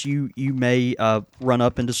chance you may run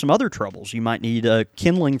up into some other troubles. You might need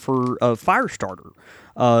kindling for a fire starter.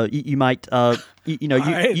 You might,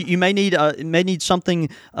 you may need something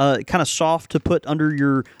kind of soft to put under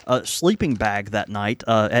your sleeping bag that night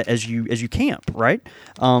as you camp, right?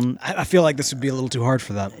 I feel like this would be a little too hard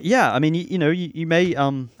for that. Yeah, I mean, you may,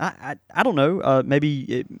 I don't know,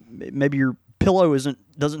 maybe your pillow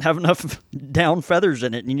doesn't have enough down feathers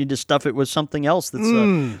in it, and you need to stuff it with something else. That's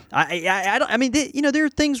I mean, there are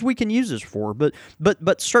things we can use this for,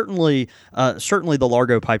 but certainly the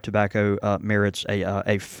Largo pipe tobacco merits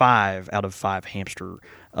a 5 out of 5 hamster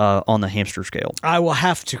on the hamster scale. I will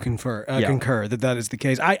have to concur that is the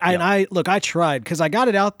case. I tried because I got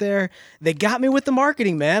it out there. They got me with the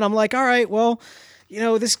marketing, man. I'm like, all right, well,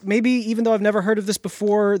 this maybe, even though I've never heard of this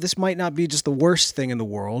before, this might not be just the worst thing in the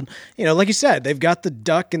world. Like you said, they've got the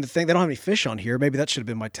duck and the thing. They don't have any fish on here. Maybe that should have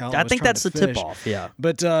been my talent. I think that's the tip-off, yeah.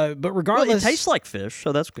 But regardless... Well, it tastes like fish,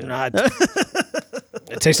 so that's good.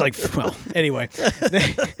 It tastes like... Well, anyway.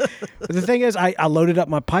 The thing is, I loaded up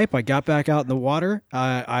my pipe. I got back out in the water.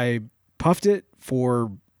 I puffed it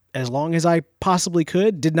for as long as I possibly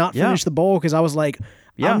could. Did not finish the bowl because I was like...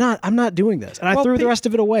 Yeah. I'm not doing this, and I threw the rest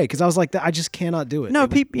of it away because I was like, I just cannot do it. No,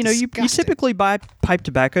 people, you typically buy pipe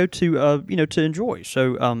tobacco to to enjoy.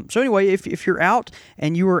 So anyway, if you're out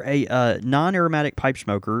and you are a non-aromatic pipe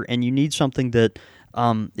smoker and you need something that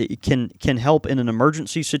it can help in an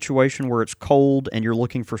emergency situation where it's cold and you're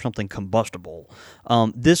looking for something combustible,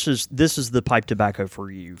 this is the pipe tobacco for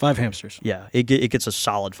you. 5 hamsters. Yeah, it gets a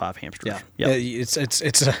solid 5 hamsters. Yeah, it's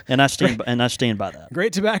and I stand by that.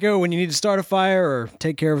 Great tobacco when you need to start a fire or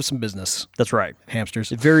take care of some business. That's right.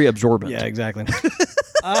 Hamsters. It's very absorbent. Yeah, exactly.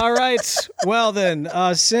 All right. Well then,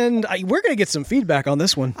 we're gonna get some feedback on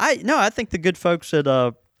this one. I think the good folks at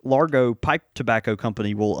Largo Pipe Tobacco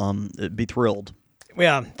Company will be thrilled.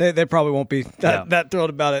 Yeah, they probably won't be that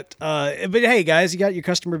thrilled about it. But hey, guys, you got your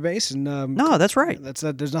customer base, and no, that's right.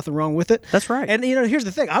 There's nothing wrong with it. That's right. And here's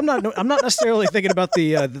the thing: I'm not necessarily thinking about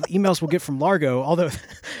the emails we'll get from Largo, although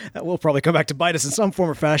that will probably come back to bite us in some form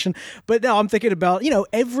or fashion. But no, I'm thinking about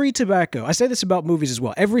every tobacco. I say this about movies as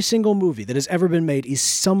well. Every single movie that has ever been made is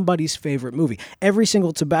somebody's favorite movie. Every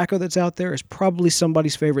single tobacco that's out there is probably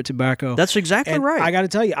somebody's favorite tobacco. That's exactly right. I got to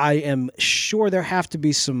tell you, I am sure there have to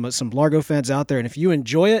be some Largo fans out there, and if you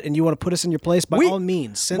enjoy it and you want to put us in your place, by all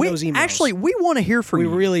means, send those emails. Actually, we want to hear from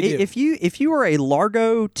you. We really do. If you are a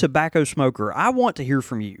Largo tobacco smoker, I want to hear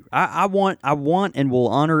from you. I want and will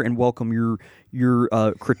honor and welcome your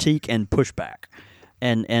critique and pushback,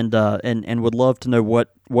 and would love to know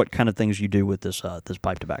what kind of things you do with this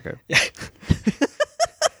pipe tobacco.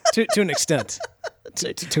 to an extent.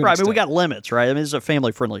 Right, but we got limits, right? I mean, it's a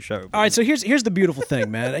family-friendly show. All right, so here's the beautiful thing,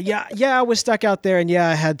 man. Yeah, I was stuck out there, and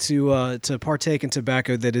I had to partake in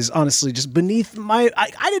tobacco that is honestly just beneath my.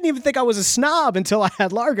 I didn't even think I was a snob until I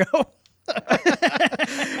had Largo.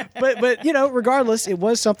 but regardless, it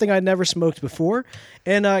was something I'd never smoked before.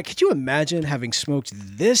 And could you imagine having smoked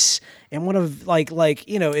this and one of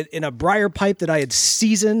in a briar pipe that I had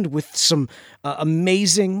seasoned with some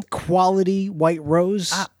amazing quality white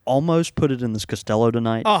rose? I almost put it in this Costello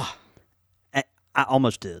tonight. Oh, I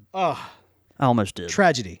almost did. Oh. I almost did.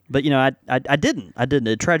 Tragedy. But, I didn't.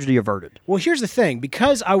 A tragedy averted. Well, here's the thing.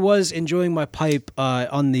 Because I was enjoying my pipe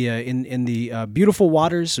on the in the beautiful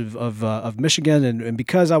waters of Michigan, and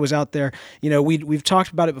because I was out there, we've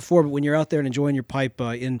talked about it before, but when you're out there and enjoying your pipe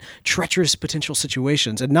in treacherous potential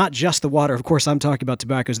situations, and not just the water, of course, I'm talking about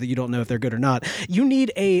tobaccos that you don't know if they're good or not. You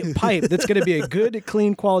need a pipe that's going to be a good,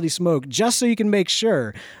 clean, quality smoke, just so you can make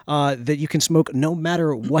sure that you can smoke no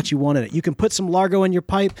matter what you want in it. You can put some Largo in your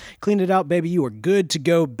pipe, clean it out, baby. You are good to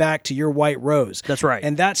go back to your white rose. That's right.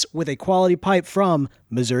 And that's with a quality pipe from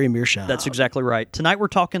Missouri Meerschaum. That's exactly right. Tonight we're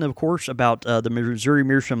talking, of course, about the Missouri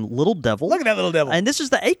Meerschaum Little Devil. Look at that Little Devil. And this is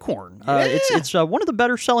the Acorn. It's one of the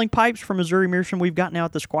better selling pipes from Missouri Meerschaum we've got now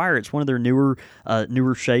at the Squire. It's one of their newer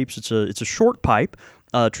shapes. It's a short pipe.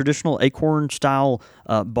 Traditional acorn style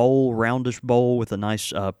bowl, roundish bowl with a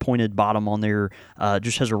nice pointed bottom on there.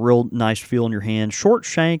 Just has a real nice feel in your hand. Short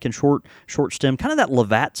shank and short stem, kind of that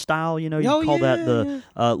Lavat style. You call that the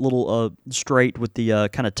little straight with the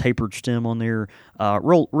kind of tapered stem on there.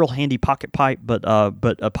 real handy pocket pipe, but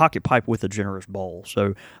a pocket pipe with a generous bowl.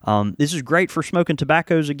 So this is great for smoking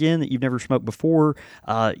tobaccos again that you've never smoked before.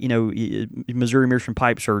 Missouri Meerschaum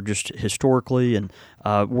pipes are just historically and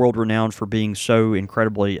world renowned for being so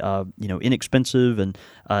incredibly inexpensive and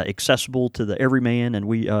accessible to the everyman, and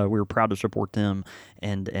we're proud to support them.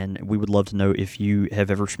 And we would love to know if you have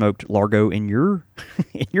ever smoked Largo in your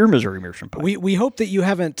Missouri Meerschaum pipe. We hope that you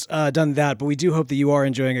haven't done that, but we do hope that you are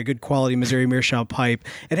enjoying a good quality Missouri Meerschaum pipe.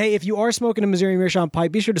 And hey, if you are smoking a Missouri Meerschaum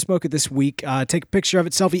pipe, be sure to smoke it this week. Take a picture of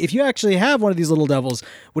it, selfie. If you actually have one of these little devils,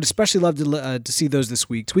 would especially love to see those this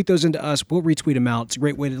week. Tweet those into us. We'll retweet them out. It's a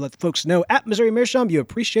great way to let the folks know at Missouri Meerschaum you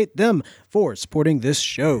appreciate them for supporting this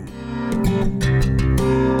show.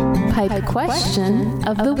 Pipe question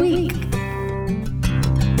of the week.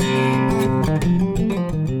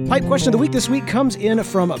 Pipe question of the week this week comes in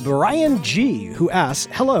from Brian G., who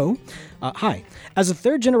asks, hello, hi. As a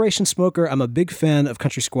third-generation smoker, I'm a big fan of the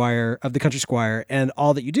Country Squire, and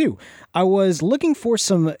all that you do. I was looking for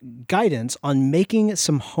some guidance on making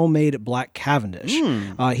some homemade Black Cavendish.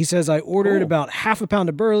 He says, I ordered about half a pound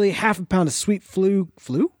of burley, half a pound of sweet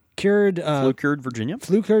flue-cured Virginia.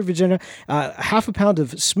 Flue-cured Virginia, half a pound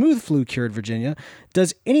of smooth flue-cured Virginia.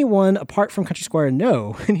 Does anyone, apart from Country Squire,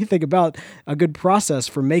 know anything about a good process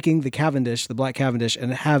for making the Cavendish, the Black Cavendish,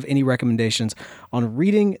 and have any recommendations on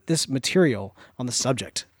reading this material on the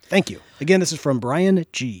subject? Thank you. Again, this is from Brian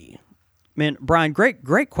G. Man, Brian,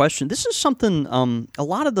 great question. This is something a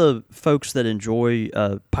lot of the folks that enjoy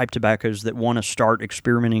pipe tobaccos that want to start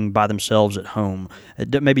experimenting by themselves at home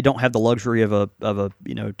maybe don't have the luxury of a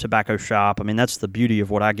tobacco shop. I mean, that's the beauty of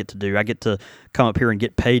what I get to do. I get to come up here and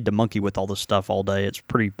get paid to monkey with all this stuff all day. It's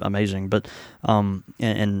pretty amazing. But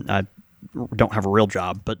and I don't have a real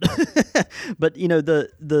job, but but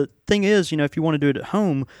the thing is, if you want to do it at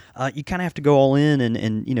home, you kind of have to go all in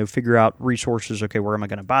and figure out resources. Okay, where am I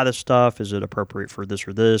going to buy this stuff? Is it appropriate for this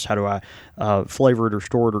or this? How do I flavor it or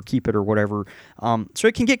store it or keep it or whatever? So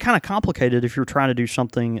it can get kind of complicated if you're trying to do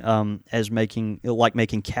something as making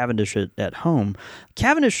Cavendish at home.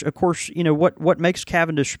 Cavendish, of course, what makes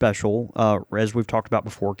Cavendish special, as we've talked about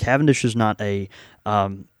before. Cavendish is not a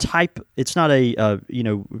type. It's not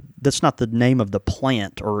that's not the name of the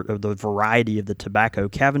plant or the variety of the tobacco.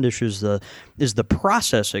 Cavendish is the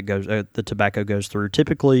process the tobacco goes through.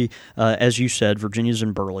 Typically, as you said, Virginias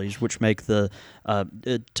and Burleys, which make the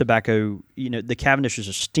tobacco. The Cavendish is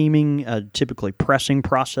a steaming, typically pressing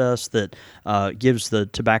process that gives the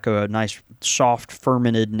tobacco a nice, soft,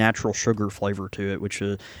 fermented, natural sugar flavor to it, which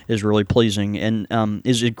is really pleasing and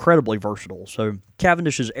is incredibly versatile. So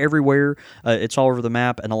Cavendish is everywhere. It's all over the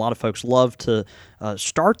map, and a lot of folks love to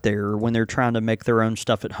start there when they're trying to make their own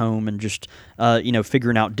stuff at home and just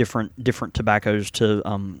figuring out different tobaccos to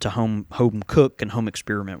home cook and home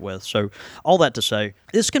experiment with. So all that to say,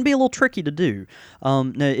 this can be a little tricky to do.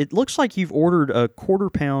 Now it looks like you've ordered a quarter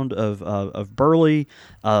pound of burley,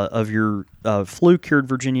 of your flue-cured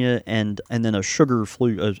Virginia, and then a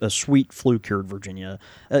sweet flue-cured Virginia.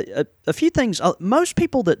 A few things. Most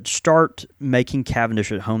people that start making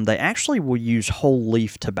Cavendish at home, they actually will use whole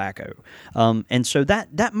leaf tobacco, and so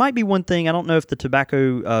that might be one thing. I don't know if the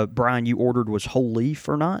tobacco, Brian, you ordered was whole leaf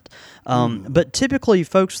or not, but typically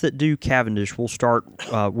folks that do Cavendish will start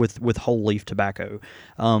with whole leaf tobacco.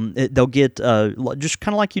 They'll get just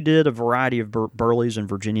kind of like you did a variety of burleys and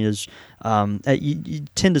Virginias. You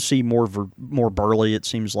tend to see more burley, it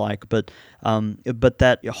seems like, but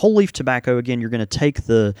that whole leaf tobacco, again, you're going to take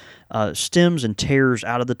the stems and tears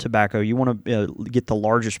out of the tobacco. You want to get the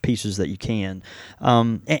largest pieces that you can.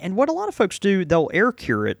 And what a lot of folks do, they'll air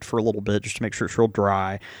cure it for a little bit just to make sure it's real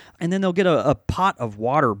dry. And then they'll get a pot of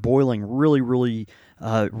water boiling really, really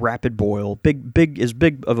rapid boil, as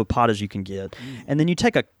big of a pot as you can get. And then you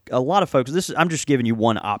take a lot of folks, I'm just giving you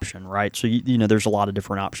one option, right? So, there's a lot of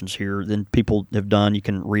different options here than people have done. You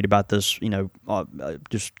can read about this,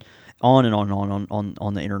 just on and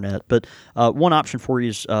on the internet. But one option for you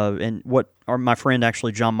is, and what my friend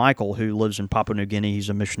actually John Michael, who lives in Papua New Guinea, he's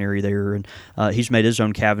a missionary there, and he's made his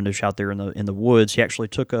own Cavendish out there in the woods. He actually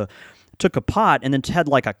took a pot and then had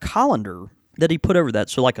like a colander that he put over that,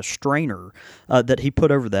 so like a strainer that he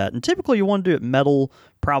put over that. And typically you want to do it metal,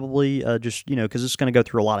 probably, just, because it's going to go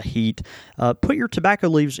through a lot of heat. Put your tobacco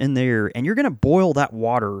leaves in there, and you're going to boil that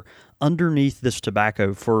water underneath this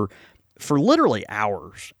tobacco for for literally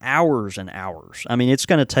hours and hours. I mean, it's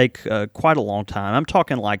going to take quite a long time. I'm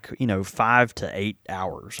talking like 5 to 8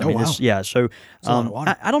 hours. I mean, wow. So a lot of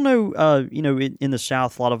water. I don't know. In the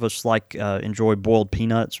South, a lot of us enjoy boiled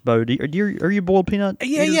peanuts. Bo, are you boiled peanut?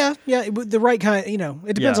 Yeah. The right kind.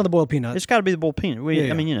 It depends on the boiled peanut. It's got to be the boiled peanut.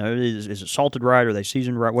 I mean, is it salted right? Are they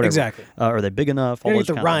seasoned right? Whatever. Exactly. Are they big enough? You get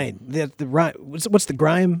the rind. The rind. What's the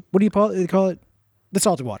grime? What do you call it? The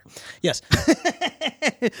salted water. Yes.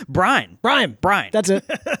 Brine. That's it.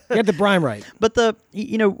 You got the brine right. But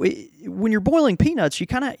when you're boiling peanuts,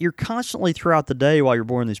 you're constantly throughout the day while you're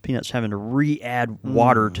boiling these peanuts having to re-add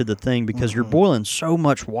water to the thing because you're boiling so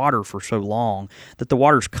much water for so long that the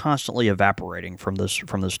water's constantly evaporating from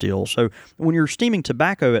this deal. So when you're steaming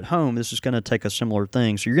tobacco at home, this is going to take a similar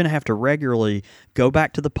thing. So you're going to have to regularly go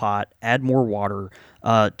back to the pot, add more water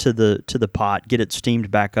to the pot, get it steamed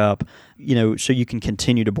back up, so you can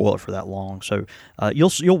continue to boil it for that long. So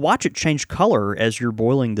you'll watch it change color as you're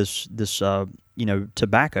boiling this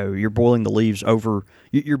tobacco. You're boiling the leaves over.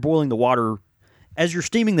 You're boiling the water. As you're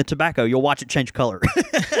steaming the tobacco, you'll watch it change color.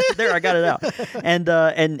 There, I got it out.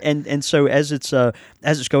 And so as it's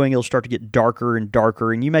going, it'll start to get darker and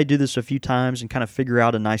darker. And you may do this a few times and kind of figure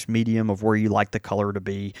out a nice medium of where you like the color to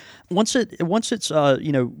be. Once it's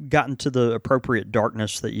gotten to the appropriate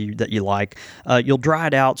darkness that you like, you'll dry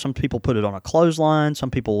it out. Some people put it on a clothesline.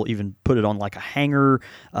 Some people even put it on like a hanger.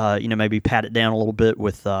 Maybe pat it down a little bit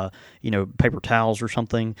with paper towels or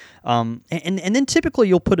something. And then typically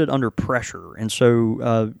you'll put it under pressure. And so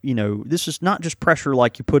this is not just pressure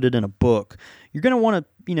like you put it in a book. You're going to want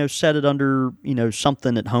to, set it under,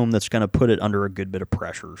 something at home that's going to put it under a good bit of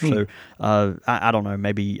pressure. So I don't know,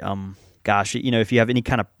 maybe, if you have any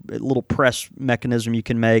kind of little press mechanism you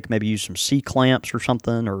can make, maybe use some C-clamps or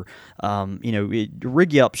something, or,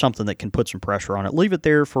 rig you up something that can put some pressure on it. Leave it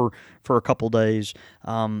there for a couple days,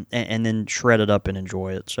 and then shred it up and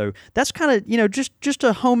enjoy it. So that's kind of, just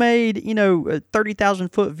a homemade, 30,000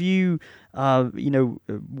 foot view,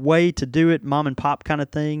 way to do it, mom and pop kind of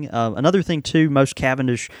thing. Another thing too, most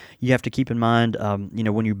Cavendish you have to keep in mind,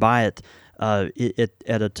 when you buy it,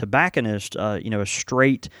 at a tobacconist, a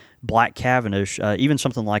straight black Cavendish, even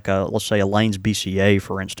something like let's say a Lane's BCA,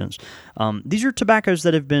 for instance. These are tobaccos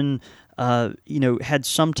that have been, had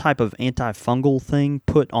some type of antifungal thing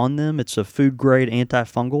put on them. It's a food grade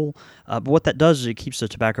antifungal. But what that does is it keeps the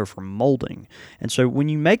tobacco from molding. And so when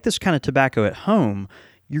you make this kind of tobacco at home,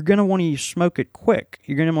 you're going to want to smoke it quick.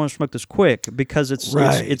 You're going to want to smoke this quick because it's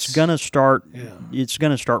going to start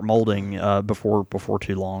molding before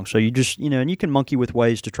too long. So you just and you can monkey with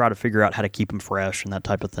ways to try to figure out how to keep them fresh and that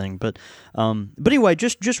type of thing. But anyway,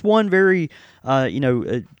 just one very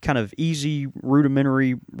kind of easy,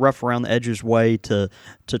 rudimentary, rough around the edges way to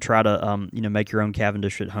try to make your own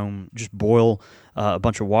Cavendish at home. Just boil a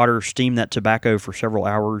bunch of water, steam that tobacco for several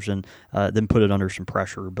hours, and then put it under some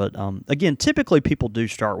pressure. But again, typically people do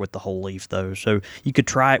start with the whole leaf, though. So you could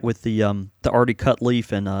try it with the already cut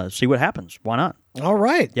leaf and see what happens. Why not? All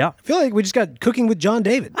right. Yeah. I feel like we just got Cooking with John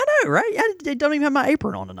David. I know, right? I don't even have my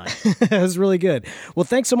apron on tonight. That was really good. Well,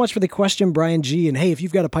 thanks so much for the question, Brian G. And hey, if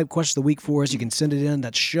you've got a pipe question of the week for us, you can send it in.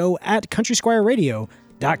 That's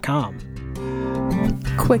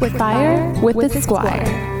show@countrysquireradio.com. Quick Fire with the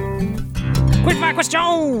Squire. Quick fire question!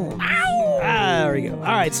 Ow! There we go. All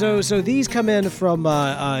right, so these come in from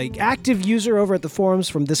active user over at the forums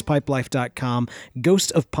from thispipelife.com,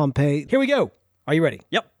 Ghost of Pompeii. Here we go. Are you ready?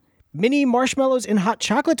 Yep. Mini marshmallows in hot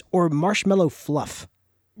chocolate or marshmallow fluff?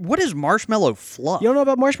 What is marshmallow fluff? You don't know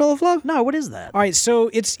about marshmallow fluff? No, what is that? All right,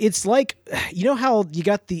 so it's like, you know how you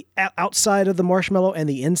got the outside of the marshmallow and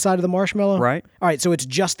the inside of the marshmallow? Right. All right, so it's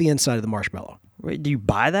just the inside of the marshmallow. Wait, do you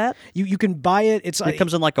buy that? You can buy it. It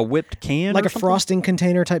comes in like a whipped can, like or a something? frosting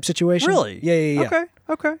container type situation. Really? Yeah.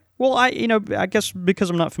 Okay. Well, I guess because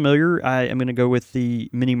I'm not familiar, I am going to go with the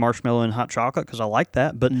mini marshmallow and hot chocolate because I like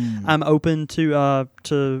that. But I'm open to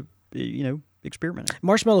experimenting.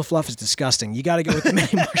 Marshmallow fluff is disgusting. You got to go with the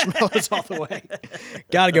mini marshmallows all the way.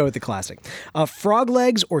 Got to go with the classic. Frog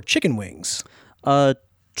legs or chicken wings?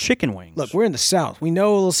 Chicken wings. Look, we're in the South. We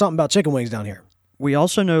know a little something about chicken wings down here. We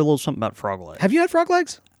also know a little something about frog legs. Have you had frog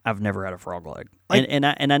legs? I've never had a frog leg, and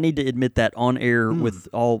I need to admit that on air with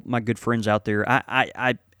all my good friends out there.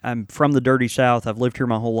 I'm from the dirty South. I've lived here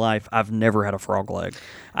my whole life. I've never had a frog leg.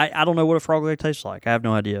 I don't know what a frog leg tastes like. I have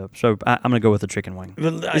no idea. So I'm going to go with a chicken wing.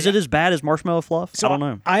 Is it as bad as marshmallow fluff? So I don't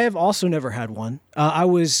know. I have also never had one. I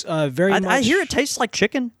was very much... I hear it tastes like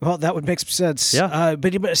chicken. Well, that would make sense. Yeah.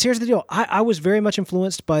 But here's the deal. I was very much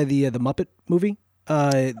influenced by the Muppet movie.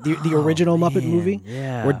 the original Muppet movie,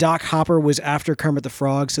 yeah. where Doc Hopper was after Kermit the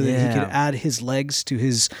Frog so that he could add his legs to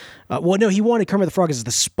his. He wanted Kermit the Frog as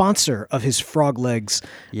the sponsor of his Frog Legs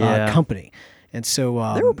company. And so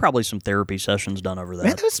there were probably some therapy sessions done over that.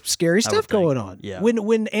 Man, there's some scary stuff going on. Yeah.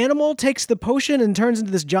 When Animal takes the potion and turns into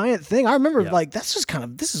this giant thing, I remember this is kind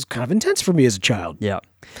of intense for me as a child. Yeah.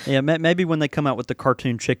 Yeah, maybe when they come out with the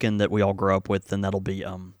cartoon chicken that we all grew up with, then that'll be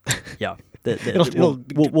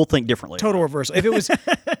we'll think differently. Total reversal.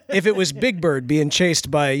 If it was Big Bird being chased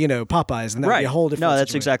by Popeyes, then that would be a whole different. No,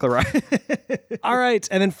 that's exactly right. All right,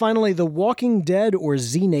 and then finally, The Walking Dead or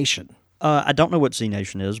Z Nation. I don't know what Z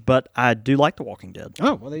Nation is, but I do like The Walking Dead.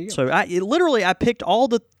 Oh, well, there you go. So I picked all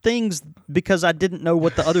the things because I didn't know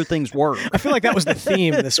what the other things were. I feel like that was the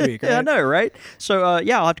theme this week, right? Yeah, I know, right? So,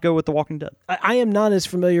 I'll have to go with The Walking Dead. I am not as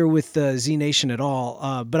familiar with Z Nation at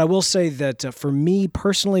all, but I will say that for me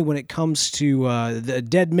personally, when it comes to the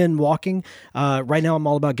dead men walking, right now I'm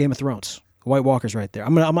all about Game of Thrones. White Walkers right there.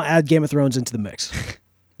 I'm gonna add Game of Thrones into the mix.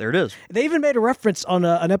 There it is. They even made a reference on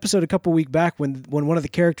an episode a couple weeks back when one of the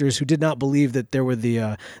characters who did not believe that there were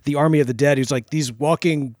the army of the dead, he was like, these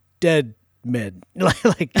walking dead men.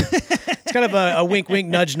 Like it's kind of a wink, wink,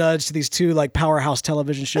 nudge, nudge to these two like powerhouse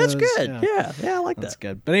television shows. That's good. Yeah, I like that. That's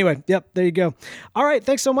good. But anyway, yep, there you go. All right,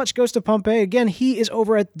 thanks so much, Ghost of Pompeii. Again, he is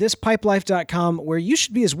over at thispipelife.com, where you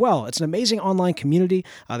should be as well. It's an amazing online community.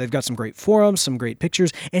 They've got some great forums, some great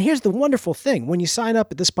pictures. And here's the wonderful thing. When you sign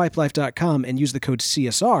up at thispipelife.com and use the code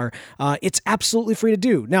CSR, it's absolutely free to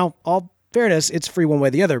do. Now, fairness, it's free one way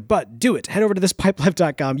or the other, but do it. Head over to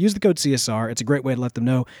thispipelife.com, use the code CSR. It's a great way to let them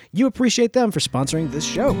know you appreciate them for sponsoring this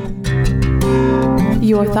show.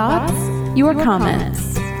 Your thoughts, your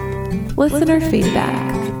comments, listener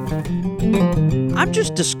feedback. I'm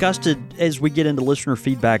just disgusted as we get into listener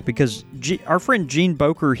feedback because our friend Gene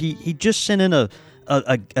Boker, he just sent in a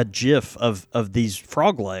GIF of these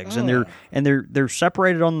frog legs, and they're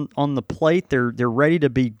separated on the plate. They're ready to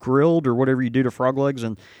be grilled or whatever you do to frog legs,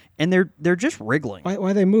 and they're just wriggling. Why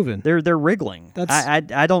are they moving? They're wriggling. I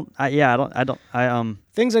don't.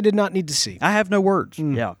 Things I did not need to see. I have no words.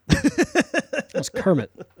 Yeah. That's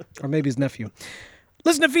Kermit, or maybe his nephew.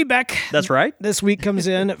 Listener feedback. That's right. This week comes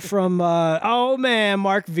in from,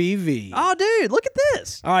 Mark VV. Oh, dude, look at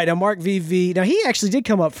this. All right, now Mark VV. Now, he actually did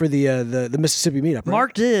come up for the Mississippi meetup, right?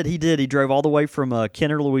 Mark did. He did. He drove all the way from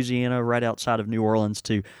Kenner, Louisiana, right outside of New Orleans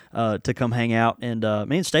to come hang out. And,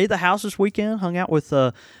 stayed at the house this weekend, hung out with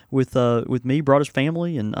me, brought his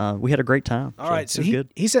family, and we had a great time. All right, so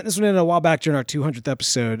he sent this one in a while back during our 200th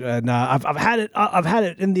episode, and I've had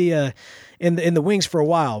it in the wings for a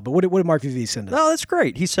while. But what did Mark VV send us? Oh, that's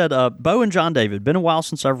great. He said, Bo and John David, been a while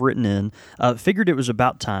since I've written in. Figured it was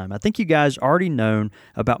about time. I think you guys already known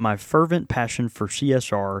about my fervent passion for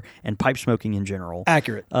CSR and pipe smoking in general.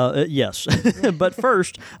 Accurate. Yes. But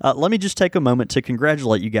first, let me just take a moment to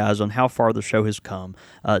congratulate you guys on how far the show has come.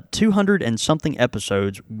 200 and something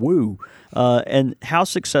episodes. Woo. And how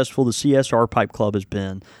successful the CSR Pipe Club has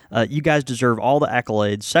been. You guys deserve all the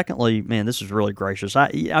accolades. Secondly, man, this is really gracious. I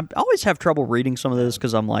always have trouble reading some of this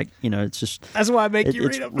because I'm like, it's just... That's why I make you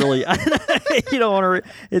read them. Really, you don't want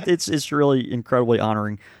to... It's really incredibly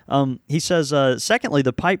honoring. He says, secondly,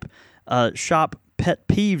 the pipe shop pet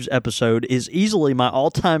peeves episode is easily my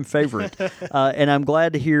all-time favorite, and I'm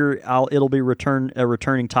glad to hear it'll be a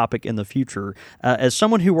returning topic in the future. As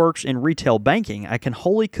someone who works in retail banking, I can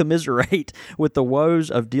wholly commiserate with the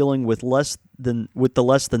woes of dealing with the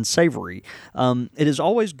less than savory. It is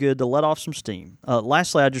always good to let off some steam.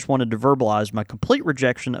 Lastly, I just wanted to verbalize my complete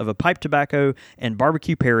rejection of a pipe tobacco and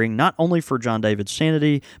barbecue pairing, not only for John David's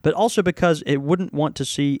sanity, but also because it wouldn't want to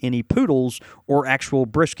see any poodles or actual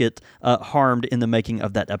brisket harmed in the making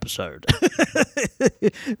of that episode.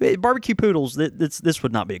 Barbecue poodles, this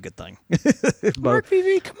would not be a good thing. Mark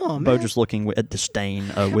VV, come on, Bo man. just looking at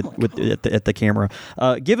disdain at the camera.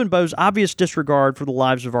 Given Bo's obvious disregard for the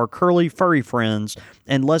lives of our curly, furry friends,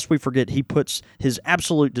 and lest we forget he puts his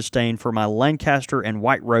absolute disdain for my Lancaster and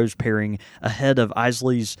White Rose pairing ahead of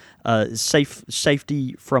Isley's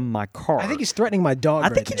safety from my car. I think he's threatening my dog. I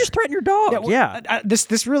think he just threatened your dog. Yeah.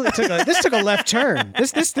 This really took a left turn.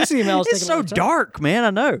 This email is it's so dark, man. I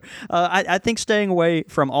know. I think staying away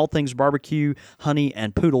from all things barbecue, honey,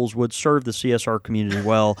 and poodles would serve the CSR community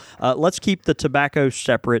well. Let's keep the tobacco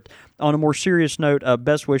separate. On a more serious note,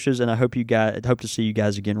 best wishes, and I hope to see you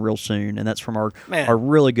guys again real soon. And that's from our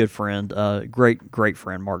really good friend, great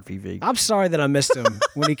friend Mark VV. I'm sorry that I missed him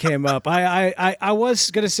when he came up. I was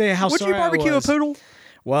gonna say how would sorry you barbecue I was. a poodle?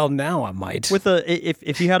 Well, now I might. With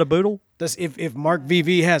if you had a boodle. If Mark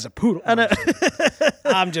VV has a poodle. I know.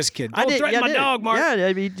 I'm just kidding. Don't threaten my dog, Mark.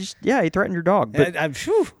 Yeah, he threatened your dog. But there's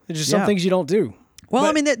just some things you don't do. Well,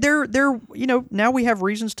 I mean, they're now we have more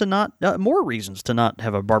reasons to not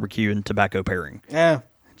have a barbecue and tobacco pairing. Yeah.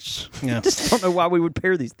 I just don't know why we would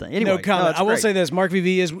pair these things. Anyway, no comment. I will say this: Mark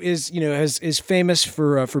VV is famous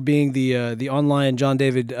for being the online John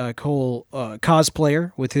David Cole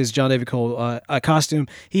cosplayer with his John David Cole costume.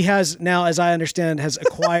 He has now, as I understand, has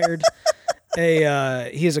acquired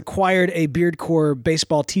a Beardcore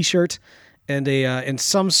baseball T-shirt and and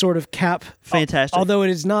some sort of cap. Fantastic. Although it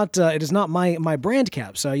is not my brand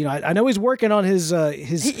cap. So I know he's working on his.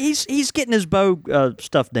 He's getting his bow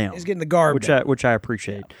stuff down. He's getting the garb which I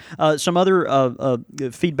appreciate. Some other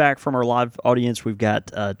feedback from our live audience. We've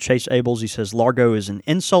got Chase Abels. He says Largo is an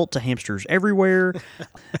insult to hamsters everywhere.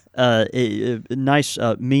 A nice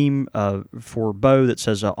meme for Bo that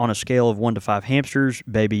says on a scale of 1 to 5 hamsters,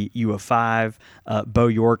 baby, you a 5. Bo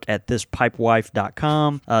York at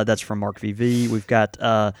thispipewife.com. That's from Mark VV. We've got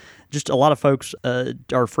just a lot of folks.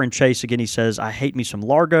 Our friend Chase, again, he says, I hate me some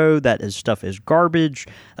Largo. Stuff is garbage.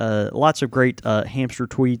 Lots of great hamster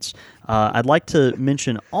tweets. I'd like to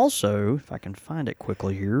mention also, if I can find it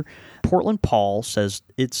quickly here, Portland Paul says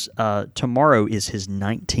it's tomorrow is his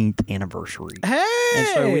 19th anniversary. Hey! And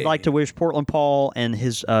so we'd like to wish Portland Paul and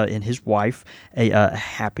his wife a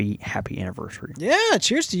happy anniversary. Yeah,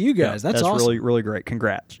 cheers to you guys. Yeah, that's awesome. Really, really great.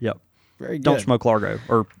 Congrats. Yep. Very good. Don't smoke Largo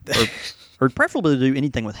or preferably do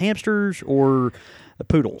anything with hamsters or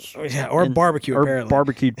poodles. Yeah, or barbecue, or apparently.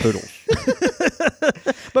 barbecued poodles.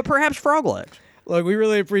 But perhaps frog legs. Look, we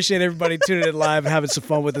really appreciate everybody tuning in live and having some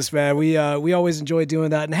fun with us, man. We always enjoy doing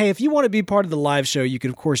that. And hey, if you want to be part of the live show, you can,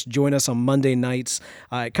 of course, join us on Monday nights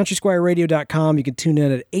at countrysquireradio.com. You can tune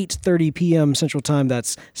in at 8:30 p.m. Central Time.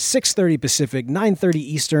 That's 6:30 Pacific, 9:30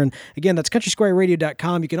 Eastern. Again, that's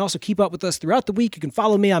countrysquireradio.com. You can also keep up with us throughout the week. You can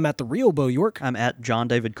follow me. I'm at The Real Bo York. I'm at John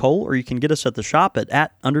David Cole, or you can get us at the shop at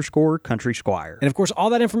 @_Country Squire. And, of course, all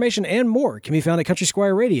that information and more can be found at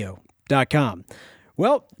countrysquireradio.com.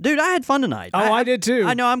 Well, dude, I had fun tonight. Oh, I did too.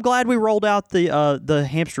 I know. I'm glad we rolled out the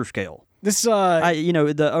hamster scale. This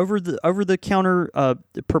the over the counter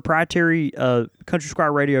proprietary Country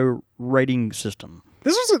Squire Radio rating system.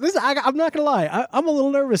 I'm not gonna lie. I'm a little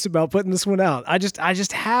nervous about putting this one out. I just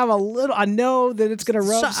have a little. I know that it's gonna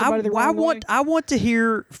rub somebody the wrong way. I want to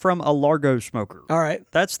hear from a Largo smoker. All right,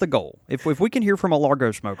 that's the goal. If we can hear from a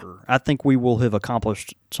Largo smoker, I think we will have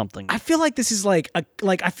accomplished something. I feel like this is like I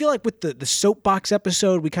feel like with the soapbox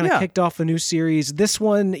episode, we kind of kicked off a new series. This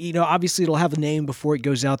one, obviously it'll have a name before it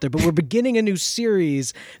goes out there, but we're beginning a new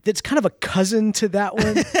series that's kind of a cousin to that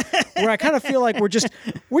one, where I kind of feel like we're just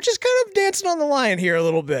kind of dancing on the line here a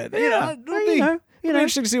little bit. Yeah, it'll be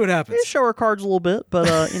interesting to see what happens. We show our cards a little bit,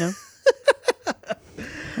 but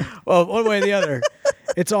Well, one way or the other,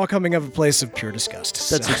 it's all coming of a place of pure disgust.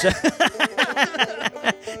 That's exactly.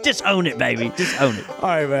 Just own it, baby. Just own it. All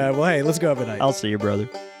right, man. Well, hey, let's go have a night. I'll see you, brother.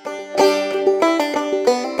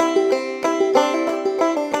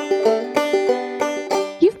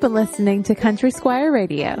 You've been listening to Country Squire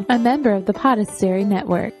Radio, a member of the Podastery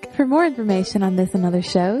Network. For more information on this and other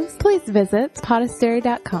shows, please visit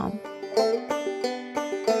podastery.com.